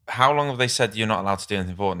 How long have they said you're not allowed to do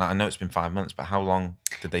anything for? Now I know it's been 5 months, but how long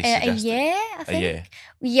did they suggest? A year, I think. A year.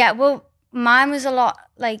 Yeah. Well, mine was a lot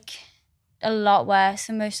worse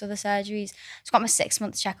than most other surgeries. I've got my 6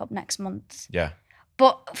 month checkup next month. Yeah.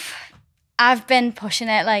 But I've been pushing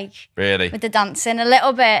it like with the dancing a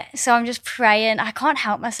little bit. So I'm just praying. I can't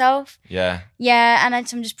help myself. Yeah. Yeah. And I'm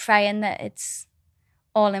just praying that it's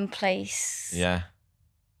all in place. Yeah.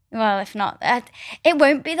 Well, if not, it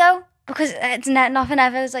won't be though, because it's nothing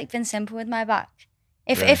ever has like been simple with my back.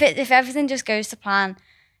 If everything just goes to plan,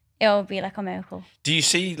 it'll be like a miracle. Do you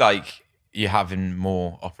see like you're having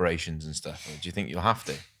more operations and stuff, or do you think you'll have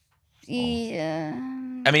to? Yeah.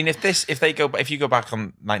 I mean, if you go back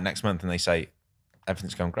on like next month and they say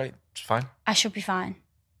everything's going great, it's fine. I should be fine.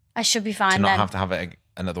 To not have to have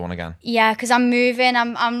another one again. Yeah, because I'm moving.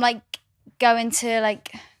 I'm like going to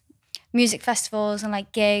like music festivals and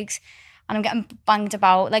like gigs, and I'm getting banged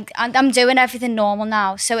about. Like, I'm doing everything normal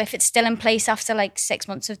now. So if it's still in place after like 6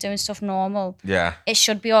 months of doing stuff normal, it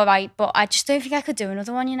should be all right. But I just don't think I could do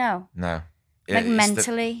another one, you know? No. Like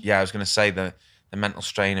mentally. I was going to say the mental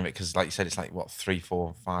strain of it, because like you said, it's like, what, 3,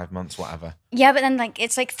 4, 5 months, whatever. Yeah, but then like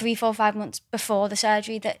it's like 3, 4, 5 months before the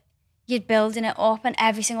surgery that you're building it up, and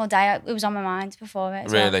every single day it was on my mind before it.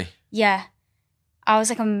 Really? Yeah. I was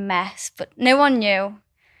like a mess, but no one knew.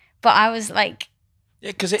 But I was like...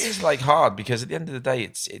 Yeah, because it is like hard, because at the end of the day,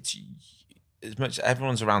 it's as much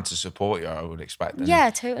everyone's around to support you, I would expect. Yeah,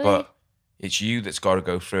 totally. But it's you that's got to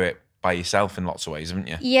go through it by yourself in lots of ways, haven't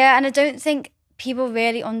you? Yeah, and I don't think people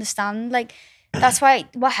really understand. Like, that's why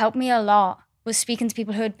what helped me a lot was speaking to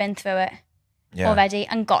people who had been through it already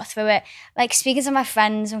and got through it. Like, speaking to my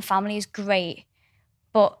friends and family is great,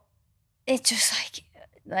 but it's just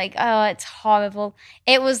like oh, it's horrible.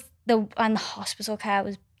 It was the hospital care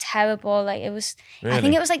was terrible. Like, it was, Really? I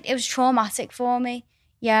think it was traumatic for me.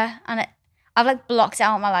 Yeah, and I've like blocked it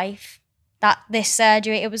out of my life. This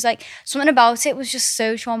surgery, it was like something about it was just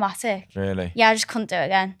so traumatic. Really? Yeah, I just couldn't do it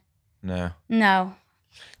again. No. Do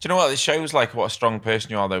you know what? It shows like what a strong person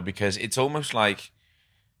you are, though, because it's almost like,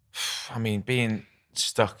 I mean, being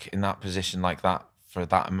stuck in that position like that for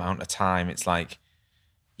that amount of time, it's like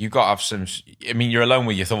you got to have some. I mean, you're alone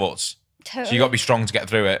with your thoughts, Totally. so you got to be strong to get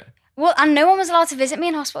through it. Well, and no one was allowed to visit me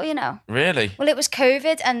in hospital, you know. Really? Well, it was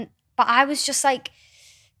COVID, but I was just like,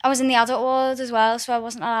 I was in the adult ward as well, so I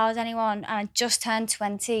wasn't allowed anyone, and I just turned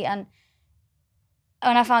 20, and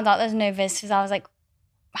when I found out there's no visitors, I was like,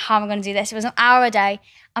 how am I going to do this? It was an hour a day,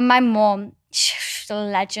 and my mum, she's a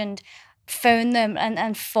legend, phoned them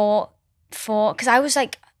and fought, because I was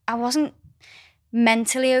like, I wasn't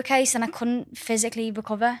mentally okay, so then I couldn't physically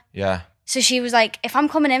recover. Yeah. So she was like, if I'm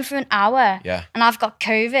coming in for an hour and I've got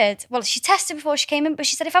COVID, well, she tested before she came in, but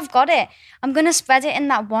she said, if I've got it, I'm going to spread it in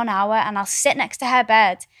that 1 hour, and I'll sit next to her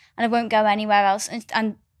bed and I won't go anywhere else.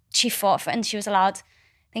 And she fought for it, and she was allowed,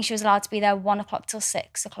 I think she was allowed to be there 1 o'clock till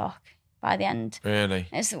 6 o'clock by the end. Really?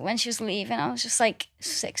 When she was leaving, I was just like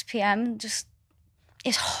 6 p.m. Just,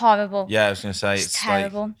 it's horrible. Yeah, I was going to say, it's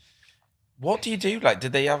terrible. Like, what do you do? Like,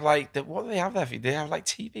 did they have like, what do they have there for you? Do they have like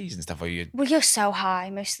TVs and stuff? Or you? Well, you're so high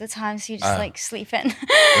most of the time, so you're just like sleeping.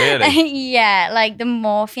 Really? Yeah, like the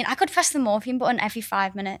morphine. I could press the morphine button every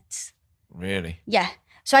 5 minutes. Really? Yeah.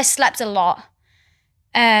 So I slept a lot.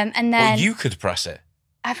 And then... Well, you could press it.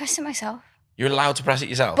 I pressed it myself. You're allowed to press it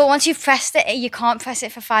yourself? But once you've pressed it, you can't press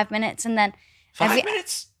it for 5 minutes, and then... 5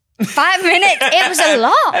 minutes? 5 minutes? It was a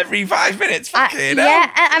lot. Every 5 minutes? Fucking hell. Yeah,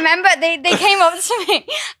 and I remember they came up to me,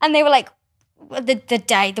 and they were like,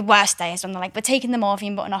 the worst day is when they're like, we're taking the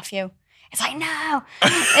morphine button off you. It's like, no.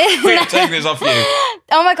 We're taking this off you.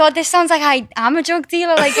 Oh my God, this sounds like I am a drug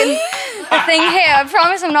dealer, like in the thing here. I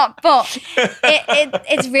promise I'm not, but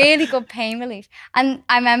it's really good pain relief. And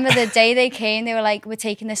I remember the day they came, they were like, we're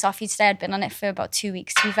taking this off you today. I'd been on it for about 2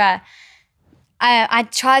 weeks, to be fair. I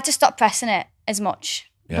tried to stop pressing it as much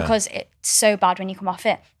because it's so bad when you come off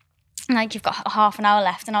it. And like, you've got half an hour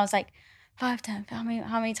left, and I was like, 5, 10, how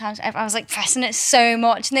many times? I was like pressing it so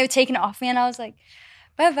much, and they were taking it off me, and I was like,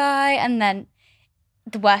 bye-bye. And then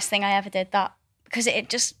the worst thing I ever did that, because it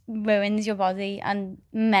just ruins your body, and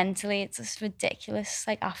mentally it's just ridiculous,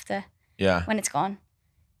 like after when it's gone.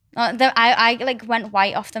 I like went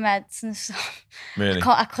white off the meds and stuff. Really?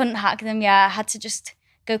 I couldn't hack them. I had to just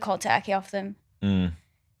go cold turkey off them.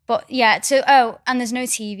 But yeah, so and there's no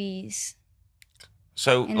TVs.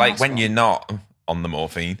 So like when you're not on the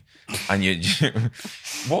morphine and you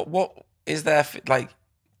what is there for, like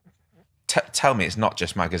tell me it's not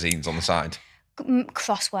just magazines on the side.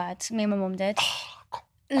 Crosswords, me and my mum did.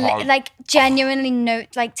 Like genuinely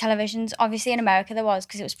note, like televisions. Obviously in America there was,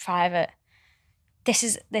 because it was private.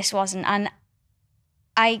 This wasn't. And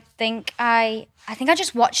I think I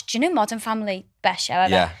just watched, do you know Modern Family, best show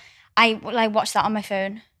ever? Yeah. I like watched that on my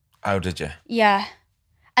phone. Oh, did you? Yeah.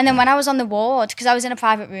 And then when I was on the ward, because I was in a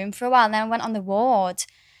private room for a while, and then I went on the ward,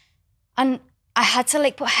 and I had to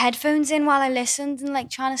like put headphones in while I listened, and like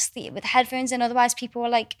trying to sleep with headphones in. Otherwise people were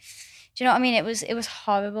like, do you know what I mean? It was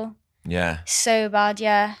horrible. Yeah. So bad,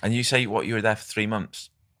 yeah. And you say you were there for 3 months?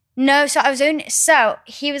 No, so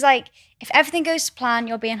he was like, if everything goes to plan,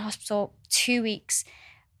 you'll be in hospital 2 weeks.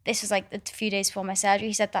 This was like a few days before my surgery.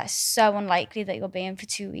 He said that's so unlikely that you'll be in for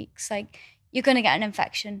 2 weeks. Like, you're going to get an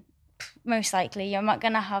infection, most likely. You're not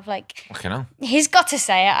going to have like... Fucking hell. He's got to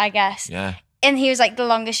say it, I guess. Yeah. And he was like, the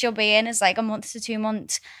longest you'll be in is like a month to 2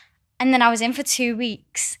 months. And then I was in for 2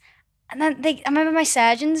 weeks. And then I remember my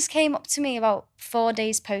surgeons came up to me about 4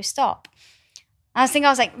 days post-op. I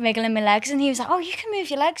was like wriggling my legs, and he was like, oh, you can move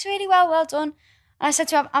your legs really well done. And I said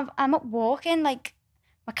to him, I'm up walking like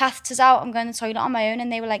my catheter's out, I'm going to the toilet on my own.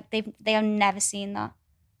 And they were like, they have never seen that.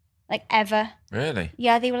 Like, ever. Really?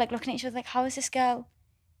 Yeah, they were like looking at each other like, how is this girl?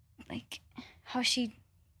 Like, how is she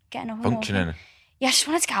getting over Functioning. morphine? Yeah, she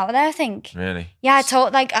wanted to get out of there, I think. Really? Yeah, I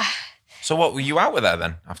told, like, So what, were you out with her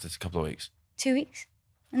then after a couple of weeks? 2 weeks.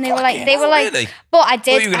 And they were like, Really? but I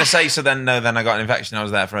did. What were you going to say? So then, no, then I got an infection. I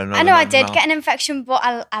was there for another I know I month did and a get an infection, but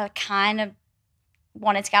I kind of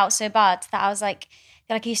wanted to get out so bad that I was like,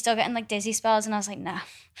 they're like, are you still getting like dizzy spells? And I was like, no.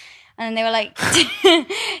 And then they were like,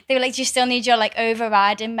 do you still need your like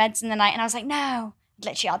overriding meds in the night? And I was like, no. I'd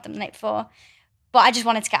literally had them the night before. But I just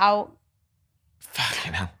wanted to get out.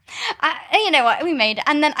 Fucking hell. You know what? We made it.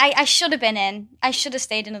 And then I should have been in. I should have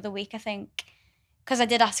stayed another week, I think. Because I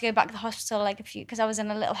did have to go back to the hospital because I was in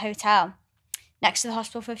a little hotel next to the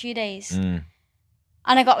hospital for a few days. Mm.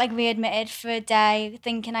 And I got like readmitted for a day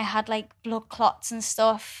thinking I had like blood clots and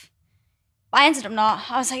stuff. But I ended up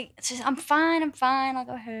not. I was like, I'm fine, I'll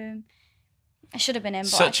go home. I should have been in,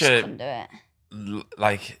 but I just couldn't do it.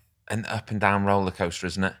 Like an up and down roller coaster,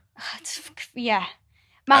 isn't it? Yeah.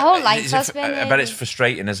 My whole life has been. I bet it's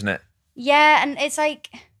frustrating, isn't it? Yeah, and it's like,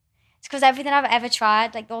 it's because everything I've ever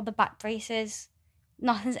tried, like all the back braces,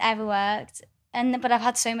 nothing's ever worked. But I've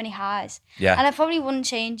had so many highs. Yeah. And I probably wouldn't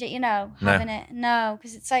change it, having it. No,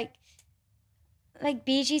 because it's like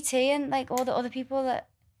BGT and like all the other people that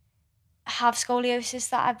have scoliosis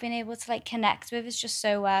that I've been able to like connect with is just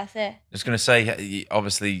so worth it. I was going to say,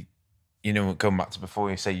 obviously, going back to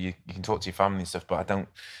before, you say you can talk to your family and stuff, but I don't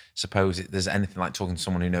suppose there's anything like talking to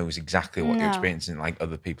someone who knows exactly what you're experiencing, like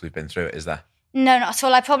other people who've been through it, is there? No, not at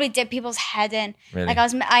all. I probably did people's head in. Really? Like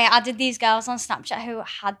I added these girls on Snapchat who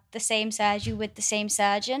had the same surgery with the same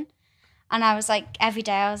surgeon. And I was like, every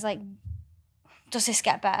day I was like, does this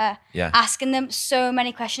get better? Yeah. Asking them so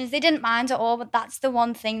many questions. They didn't mind at all, but that's the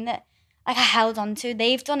one thing that like I held on to.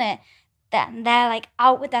 They've done it. They're like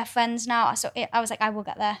out with their friends now. So I was like, I will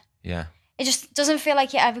get there. Yeah. It just doesn't feel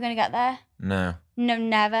like you're ever going to get there. No. No,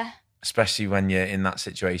 never. Especially when you're in that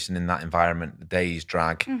situation, in that environment, the days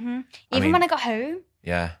drag. Mm-hmm. Even when I got home,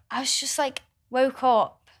 yeah, I was just like, woke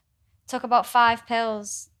up, took about 5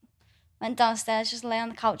 pills, went downstairs, just lay on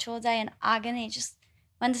the couch all day in agony. Just,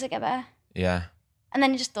 when does it get better? Yeah. And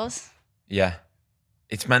then it just does. Yeah.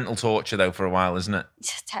 It's mental torture though for a while, isn't it?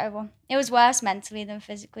 It's just terrible. It was worse mentally than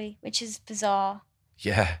physically, which is bizarre.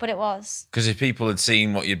 Yeah. But it was. Because if people had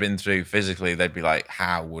seen what you'd been through physically, they'd be like,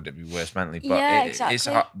 how would it be worse mentally? But yeah, exactly. It's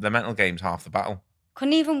the mental game's half the battle.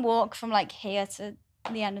 Couldn't even walk from like here to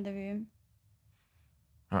the end of the room.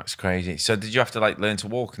 That's crazy. So did you have to like learn to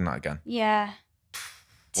walk in that again? Yeah.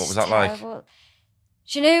 What was that terrible. Like?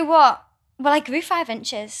 Do you know what? Well, I grew 5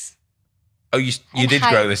 inches. Oh, you did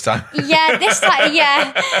grow this time? Yeah, this time,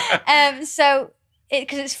 yeah. So,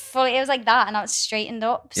 because it was like that and I was straightened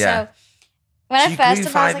up. Yeah. So, when So I first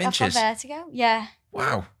grew up, I was 5 like, inches? I've got vertigo. Yeah.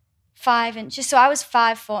 Wow. 5 inches. So I was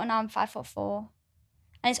 5 foot and now I'm 5'4".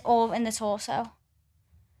 And it's all in the torso.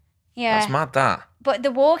 Yeah. That's mad, that. But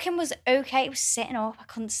the walking was okay. It was sitting up. I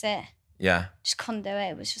couldn't sit. Yeah. Just couldn't do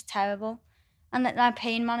it. It was just terrible. And my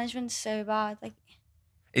pain management's so bad. Like,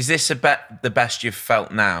 is this the best you've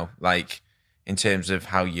felt now? Like, in terms of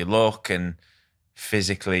how you look and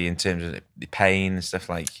physically, in terms of the pain and stuff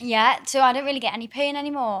like? Yeah. So I don't really get any pain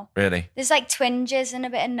anymore. Really? There's like twinges and a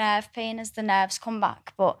bit of nerve pain as the nerves come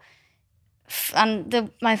back. But,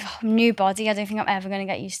 my new body, I don't think I'm ever going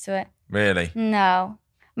to get used to it. Really? No.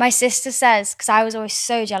 My sister says, because I was always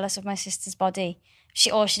so jealous of my sister's body.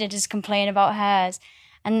 All she did is complain about hers.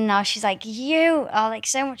 And now she's like, you are like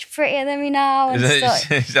so much prettier than me now. And is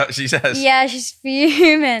that what she says? Yeah, she's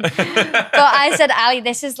fuming. But I said, Ali,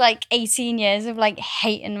 this is like 18 years of like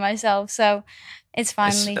hating myself. So it's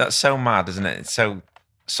finally. That's so mad, isn't it? It's so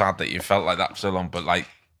sad that you felt like that for so long. But like,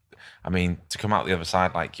 I mean, to come out the other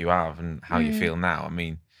side like you have and how you feel now, I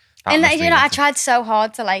mean. And I tried so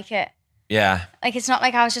hard to like it. Yeah. Like, it's not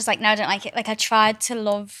like I was just like, no, I don't like it. Like, I tried to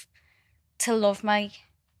love my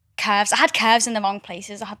curves. I had curves in the wrong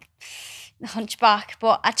places. I had the hunchback,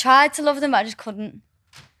 but I tried to love them, but I just couldn't.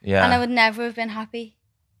 Yeah. And I would never have been happy.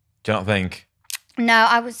 Do you not think? No,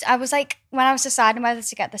 I was like, when I was deciding whether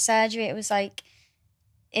to get the surgery, it was like,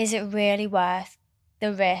 is it really worth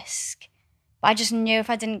the risk? But I just knew if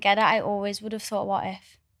I didn't get it, I always would have thought, what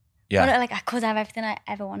if? Yeah. Like, I could have everything I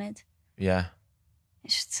ever wanted. Yeah.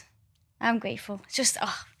 It's just, I'm grateful. It's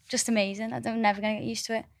just amazing. I'm never going to get used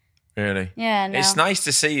to it. Really? Yeah, no. It's nice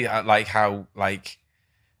to see like how like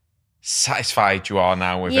satisfied you are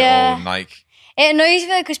now with it all. And, like, it annoys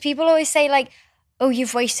me because people always say like, oh,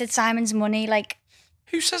 you've wasted Simon's money. Like,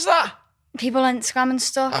 who says that? People on Instagram and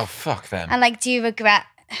stuff. Oh, fuck them. And like, do you regret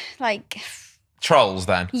like Trolls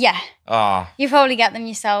then? Yeah. Ah, You probably get them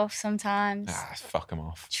yourself sometimes. fuck them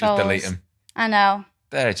off. Trolls. Just delete them. I know.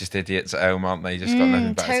 They're just idiots at home, aren't they? Just got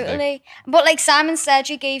nothing better to do. Totally. But like Simon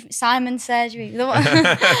Surgery, the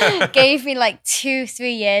one gave me like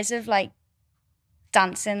 2-3 years of like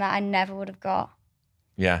dancing that I never would have got.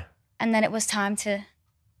 Yeah. And then it was time to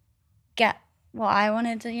get what I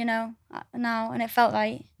wanted, now, and it felt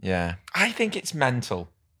right. Yeah. I think it's mental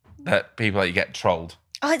that people like get trolled.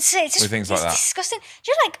 Oh, it's just with things like that. disgusting.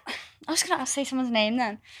 Do you I was gonna say someone's name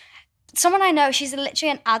then. Someone I know, she's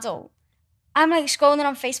literally an adult. I'm like scrolling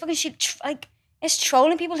on Facebook and she is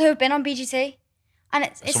trolling people who have been on BGT, and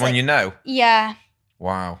it's someone like, you know. Yeah.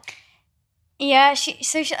 Wow. Yeah,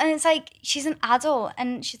 and it's like she's an adult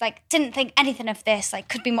and she's like didn't think anything of this, like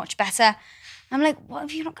could be much better. I'm like, what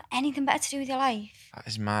have you not got anything better to do with your life? That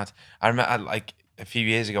is mad. I remember like a few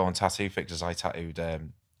years ago on Tattoo Fixers, I tattooed a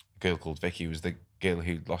girl called Vicky, who was the girl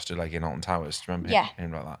who lost her leg in Alton Towers. Do you remember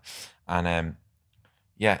hearing about that? And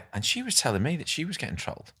and she was telling me that she was getting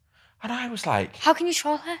trolled. And I was like, how can you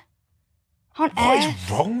troll her? How on what earth?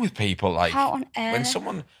 is wrong with people? Like, how on earth? When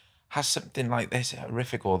someone has something like this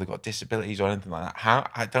horrific, or they've got disabilities or anything like that, how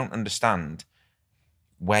I don't understand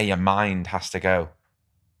where your mind has to go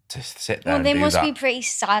to sit there. Well, and they do must that. be pretty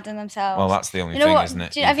sad in themselves. Well, that's the only know thing, what? isn't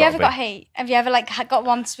it? Have you ever got hate? Have you ever like got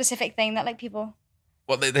one specific thing that like people?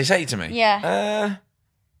 What they say to me? Yeah.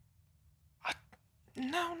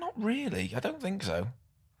 No, not really. I don't think so.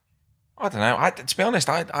 I don't know. To be honest,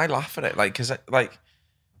 I laugh at it, like, because like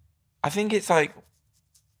I think it's like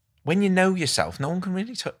when you know yourself, no one can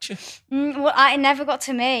really touch you. Well, it never got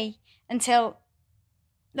to me until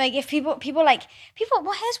like if people, well,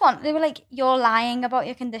 here's one. They were like, "You're lying about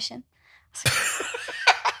your condition."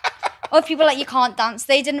 Or people like, "You can't dance."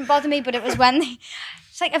 They didn't bother me, but it was when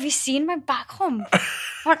it's like, "Have you seen my back hump?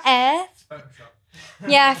 What on earth?"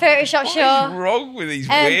 Yeah, Photoshop, sure. What is wrong with these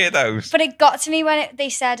weirdos? But it got to me when they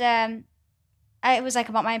said, it was like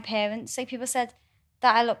about my appearance. Like people said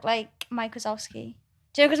that I looked like Mike Wazowski.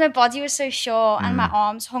 Do you know, because my body was so short and my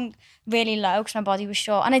arms hung really low because my body was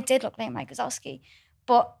short. And I did look like Mike Wazowski.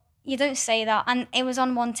 But you don't say that. And it was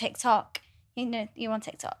on one TikTok. You know, you're on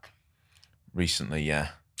TikTok. Recently, yeah.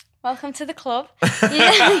 Welcome to the club. Like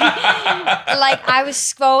I was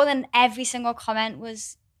scrolling, every single comment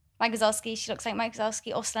was Mike Wazowski. She looks like Mike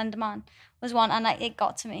Wazowski, or Slender Man was one, and it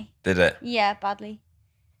got to me. Did it? Yeah, badly.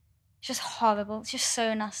 It's just horrible. It's just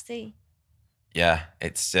so nasty. Yeah,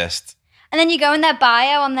 it's just. And then you go in their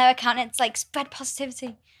bio on their account, and it's like spread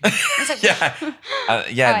positivity. It's like,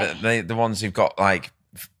 right. The ones who've got like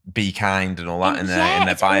be kind and all that in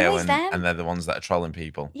their bio, and they're the ones that are trolling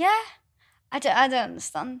people. Yeah, I don't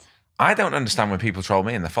understand. I don't understand when people troll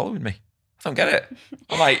me and they're following me. I don't get it.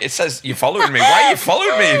 I'm like, it says you're following me. Why are you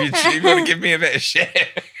following me if you want to give me a bit of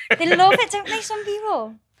shit? They love it, don't they, some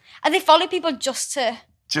people? And they follow people just to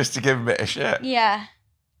give them a bit of shit. Yeah.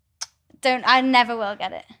 I never will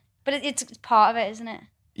get it. But it's part of it, isn't it?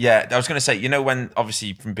 Yeah, I was going to say, when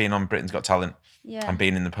obviously from being on Britain's Got Talent and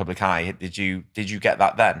being in the public eye, did you get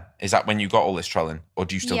that then? Is that when you got all this trolling, or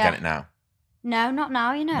do you still get it now? No, not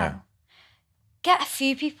now, No. Get a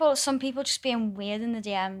few people, some people just being weird in the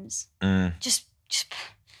DMs. Just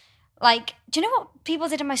like, do you know what people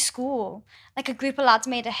did in my school? Like a group of lads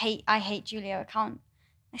made a I hate Julia account.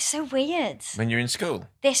 It's so weird. When you're in school?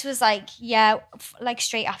 This was like, like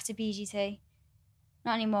straight after BGT.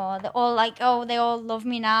 Not anymore. They're all like, oh, they all love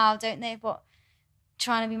me now, don't they? But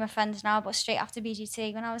trying to be my friends now. But straight after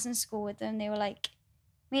BGT, when I was in school with them, they were like,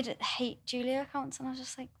 made a hate Julia accounts. And I was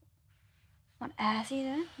just like, what on earth are you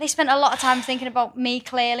doing? They spent a lot of time thinking about me,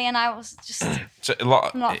 clearly, and I was just so a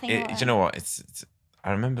lot. Not thinking about do you know what? It's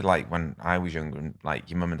I remember like when I was younger, and like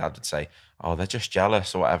your mum and dad would say, "Oh, they're just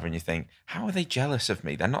jealous" or whatever, and you think, "How are they jealous of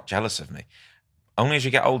me? They're not jealous of me." Only as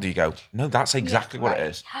you get older, you go, "No, that's exactly what it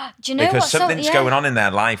is." Do you know because something's going on in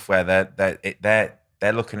their life where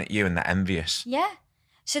they're looking at you and they're envious. Yeah.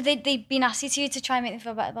 So they'd be nasty to you to try and make them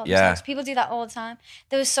feel better about themselves. People do that all the time.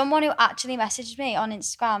 There was someone who actually messaged me on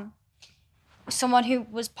Instagram. Someone who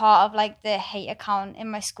was part of like the hate account in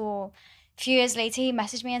my school. A few years later, he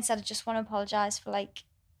messaged me and said, "I just want to apologize for like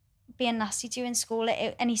being nasty to you in school."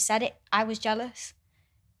 And he said it. I was jealous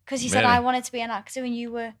because he said I wanted to be an actor and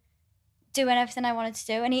you were doing everything I wanted to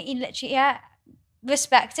do. And he literally,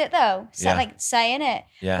 respect it though. Like saying it.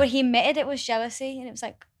 Yeah. But he admitted it was jealousy, and it was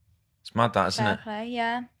like, it's mad, that, isn't it? Play,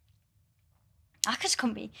 yeah. I just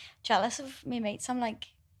couldn't be jealous of me mates. I'm like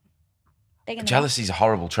big enough. Jealousy's a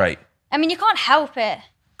horrible trait. I mean, you can't help it,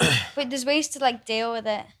 but there's ways to like deal with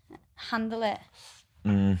it, handle it.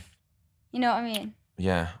 You know what I mean?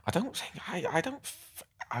 Yeah, I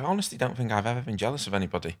honestly don't think I've ever been jealous of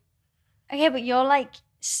anybody. Okay, but you're like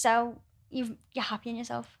you're happy in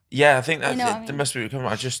yourself. Yeah, I think that You know what I there mean? must be.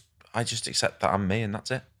 I just accept that I'm me, and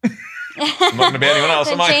that's it. I'm not going to be anyone else,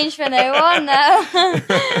 Don't am I? change for no one,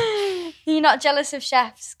 no. You're not jealous of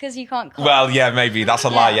chefs because you can't cook. Well, yeah, maybe that's a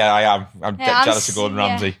lie. Yeah, I am. I'm jealous of Gordon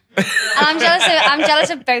Ramsay. And I'm jealous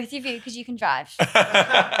of both of you because you can drive.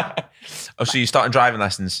 Oh, so you're starting driving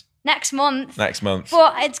lessons Next month. next month?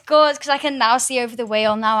 But it's good because I can now see over the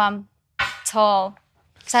wheel. Now I'm tall.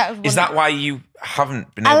 Is that why you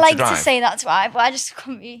haven't been able I to like drive? to say that's why, but I just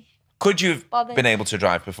couldn't be. Could you have bothered. been able to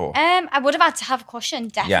drive before? I would have had to have a cushion,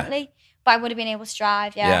 definitely. But I would have been able to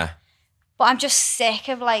drive, yeah. But I'm just sick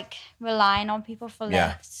of like relying on people for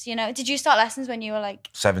lifts. You know, did you start lessons when you were like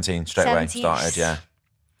 17 straight away? Started, yeah.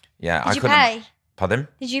 Did I you couldn't. pay? Pardon?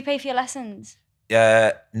 Did you pay for your lessons?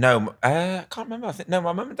 No, I can't remember. I think my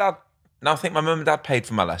mum and dad. No, I think my mum and dad paid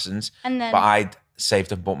for my lessons, And then but I'd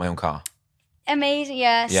saved up and bought my own car. amazing,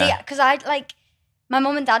 yeah. Yeah. See, because I like my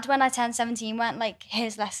mum and dad when I turned 17 went like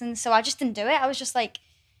here's lessons, so I just didn't do it. I was just like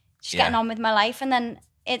getting on with my life, and then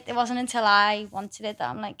it wasn't until I wanted it that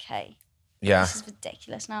I'm like, hey, this is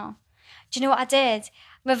ridiculous now. Do you know what I did?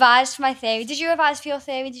 Revised for my theory. Did you revise for your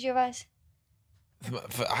theory? Did you revise? Do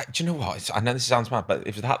you know what? I know this sounds mad, but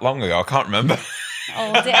it was that long ago. I can't remember.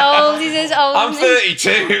 Old. I'm 32.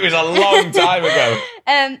 It was a long time ago.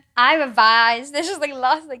 I revised. This was like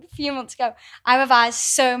last like a few months ago. I revised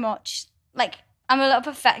so much. Like I'm a little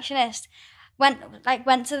perfectionist. Went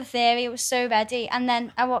to the theory. It was so ready, and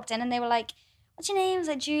then I walked in and they were like, "What's your name?" I was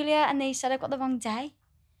like, "Julia," and they said I got the wrong day,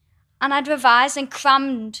 and I'd revised and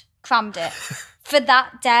crammed it for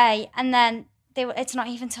that day, and then it's not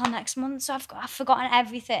even till next month, so I've forgotten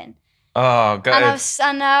everything. Oh, good. And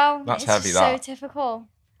I know That's it's heavy. just so typical.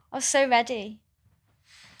 I was so ready.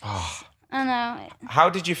 Oh. I know. How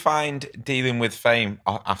did you find dealing with fame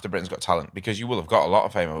after Britain's Got Talent? Because you will have got a lot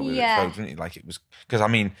of fame over it, didn't you? Like it was because I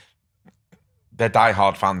mean, they're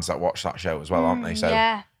diehard fans that watch that show as well, aren't they?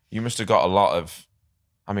 So you must have got a lot of.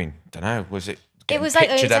 I mean, don't know. Was it? It was like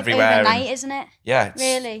overnight, isn't it? Yeah.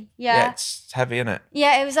 Really? Yeah, it's heavy, isn't it?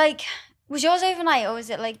 Yeah, it was like. Was yours overnight or was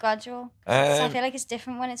it like gradual? I feel like it's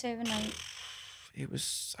different when it's overnight. It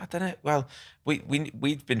was. I don't know. Well,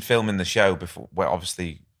 we'd been filming the show before. Well,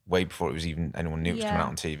 obviously, way before it was even anyone knew it was coming out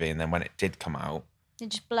on TV. And then when it did come out, it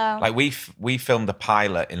just blew. Like we filmed the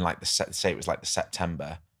pilot in like say it was like the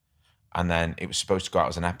September, and then it was supposed to go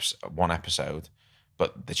out as one episode,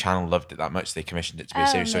 but the channel loved it that much they commissioned it to be a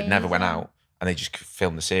series, so it never went out. And they just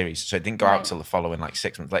filmed the series. So it didn't go out till the following like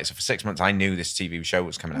 6 months later. So for 6 months, I knew this TV show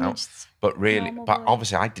was coming out. But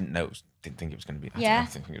obviously I didn't think it was going to be, I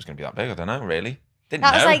didn't think it was going to be that big. I don't know, really.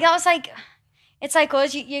 That was like, it's like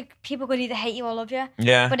us, people could either hate you or love you.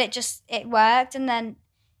 Yeah. But it worked. And then,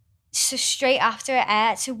 so straight after it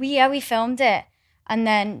aired, so we filmed it. And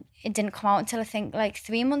then it didn't come out until I think like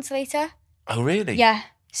 3 months later. Oh, really? Yeah.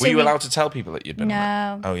 So were you allowed to tell people that you'd been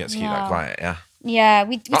on it? Oh, you had to keep that quiet, yeah. Yeah,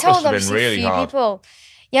 we told obviously really a few people.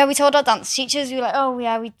 Yeah, we told our dance teachers. We were like, oh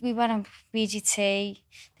yeah, we went on BGT.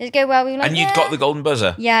 Did it go well? We were like, and you'd got the golden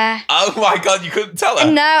buzzer. Yeah. Oh my God, you couldn't tell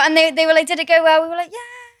her. No, and they were like, did it go well? We were like, yeah.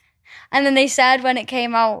 And then they said when it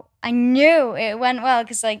came out, I knew it went well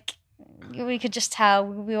because like we could just tell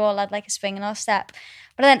we all had like a spring in our step.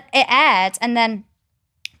 But then it aired, and then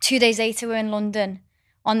 2 days later we're in London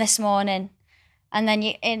on This Morning, and then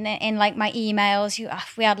in like my emails,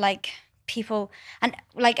 we had like people and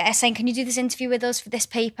like saying, can you do this interview with us for this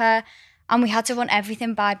paper? And we had to run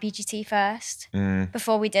everything by BGT first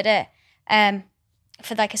before we did it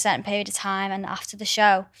for like a certain period of time and after the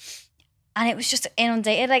show. And it was just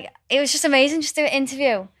inundated. Like it was just amazing just to do an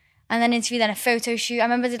interview and then interview, then a photo shoot. I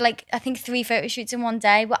remember I did like I think 3 photo shoots in one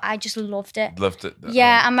day, but I just loved it. Loved it.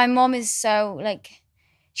 Yeah, and my mom is so like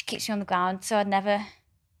she keeps me on the ground, so I'd never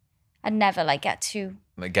like get too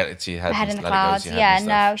like get it to your head, in the clouds. Yeah,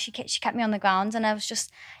 no, she kept me on the ground, and I was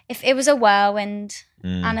just it was a whirlwind,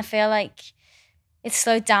 and I feel like it's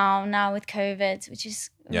slowed down now with COVID, which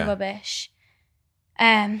is rubbish.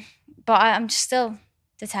 But I'm just still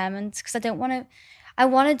determined because I don't want to. I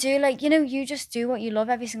want to do like you just do what you love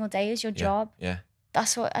every single day is your job. Yeah,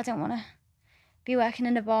 that's what I don't want to be working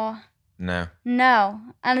in a bar. No,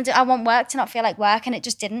 and I want work to not feel like work, and it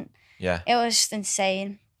just didn't. Yeah, it was just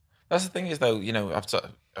insane. That's the thing is though,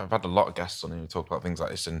 I've had a lot of guests on who talk about things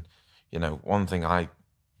like this, and one thing I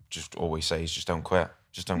just always say is just don't quit.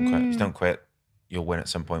 Just don't quit. Just don't quit. You'll win at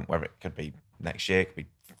some point, whether it could be next year, it could be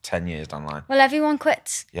 10 years down the line. Well, everyone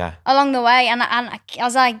quits. Yeah. Along the way, and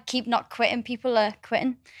as I keep not quitting, people are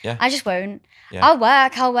quitting. Yeah. I just won't. Yeah.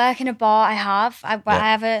 I'll work in a bar. I have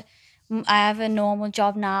a normal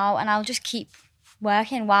job now, and I'll just keep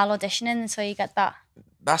working while auditioning until you get that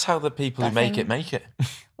That's how the people who make it.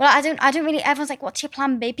 Well, I don't really. Everyone's like, "What's your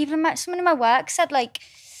plan B?" Someone in my work said like,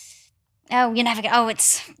 "Oh, you never get. Oh,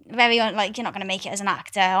 it's very like you're not going to make it as an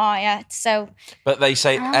actor, are you?" So, but they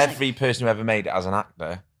say every person who ever made it as an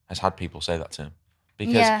actor has had people say that to them,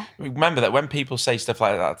 because remember that when people say stuff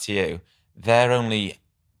like that to you, they're only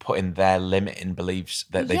putting their limiting beliefs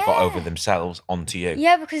that they've got over themselves onto you.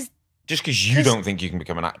 Yeah, because just because you don't think you can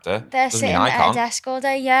become an actor, they're doesn't sitting mean I at can't. a desk all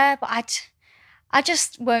day. Yeah, but I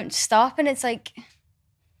just won't stop, and it's like,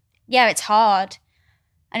 yeah, it's hard,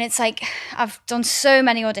 and it's like I've done so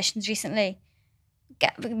many auditions recently,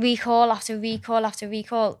 get recall after recall after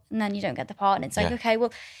recall, and then you don't get the part, and it's like, okay,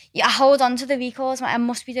 well, I hold on to the recalls. Like, I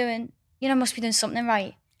must be doing something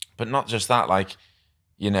right. But not just that, like,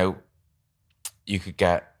 you know, you could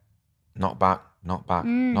get knocked back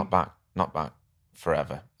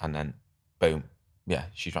forever, and then boom, yeah,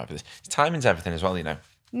 she's right for this. Timing's everything as well, you know.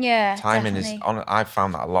 Yeah, timing definitely. is. I've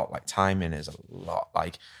found that a lot. Like, timing is a lot.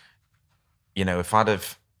 Like, you know, if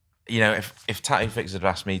Tattoo Fix had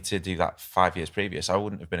asked me to do that 5 years previous, I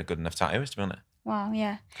wouldn't have been a good enough tattooist, to be honest. Wow,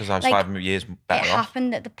 yeah. Because I was like, 5 years better It off.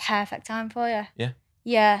 happened at the perfect time for you. Yeah.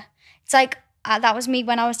 Yeah. It's like that was me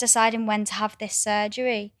when I was deciding when to have this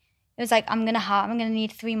surgery. It was like I'm gonna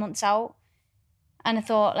need 3 months out, and I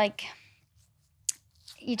thought like,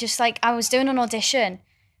 you just like I was doing an audition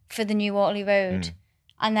for the new Waterloo Road,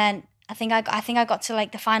 and then I think I got to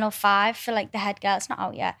like the final 5 for like the head girl. It's not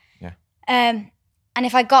out yet. Yeah. And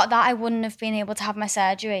if I got that, I wouldn't have been able to have my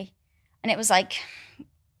surgery, and it was like,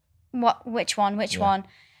 which one?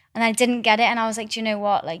 And I didn't get it, and I was like, do you know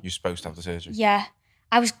what? Like, you're supposed to have the surgery. Yeah.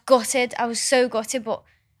 I was gutted. I was so gutted, but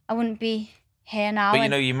I wouldn't be here now. But you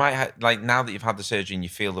know, you might like now that you've had the surgery and you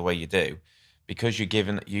feel the way you do, because you're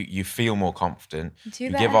given, you feel more confident.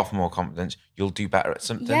 You give off more confidence. You'll do better at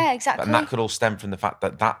something. Yeah, exactly. And that could all stem from the fact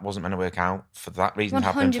that wasn't meant to work out for that reason.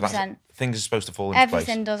 100%. Things are supposed to fall into place.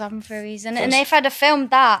 Everything does happen for a reason. And if I'd have filmed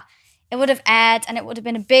that, it would have aired, and it would have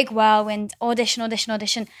been a big whirlwind. Audition.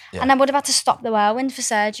 Yeah. And I would have had to stop the whirlwind for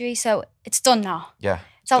surgery. So it's done now. Yeah.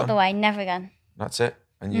 It's out the way. Never again. That's it.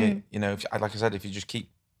 And you know, like I said, if you just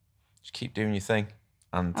keep doing your thing,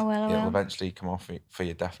 and it'll eventually come off for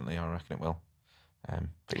you. Definitely, I reckon it will.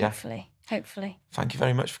 But yeah, hopefully. Thank you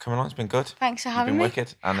very much for coming on. It's been good. Thanks for having me. You've been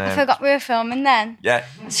wicked. And I forgot we were filming then. Yeah.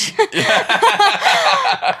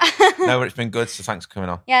 No, but it's been good. So thanks for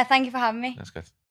coming on. Yeah, thank you for having me. That's good.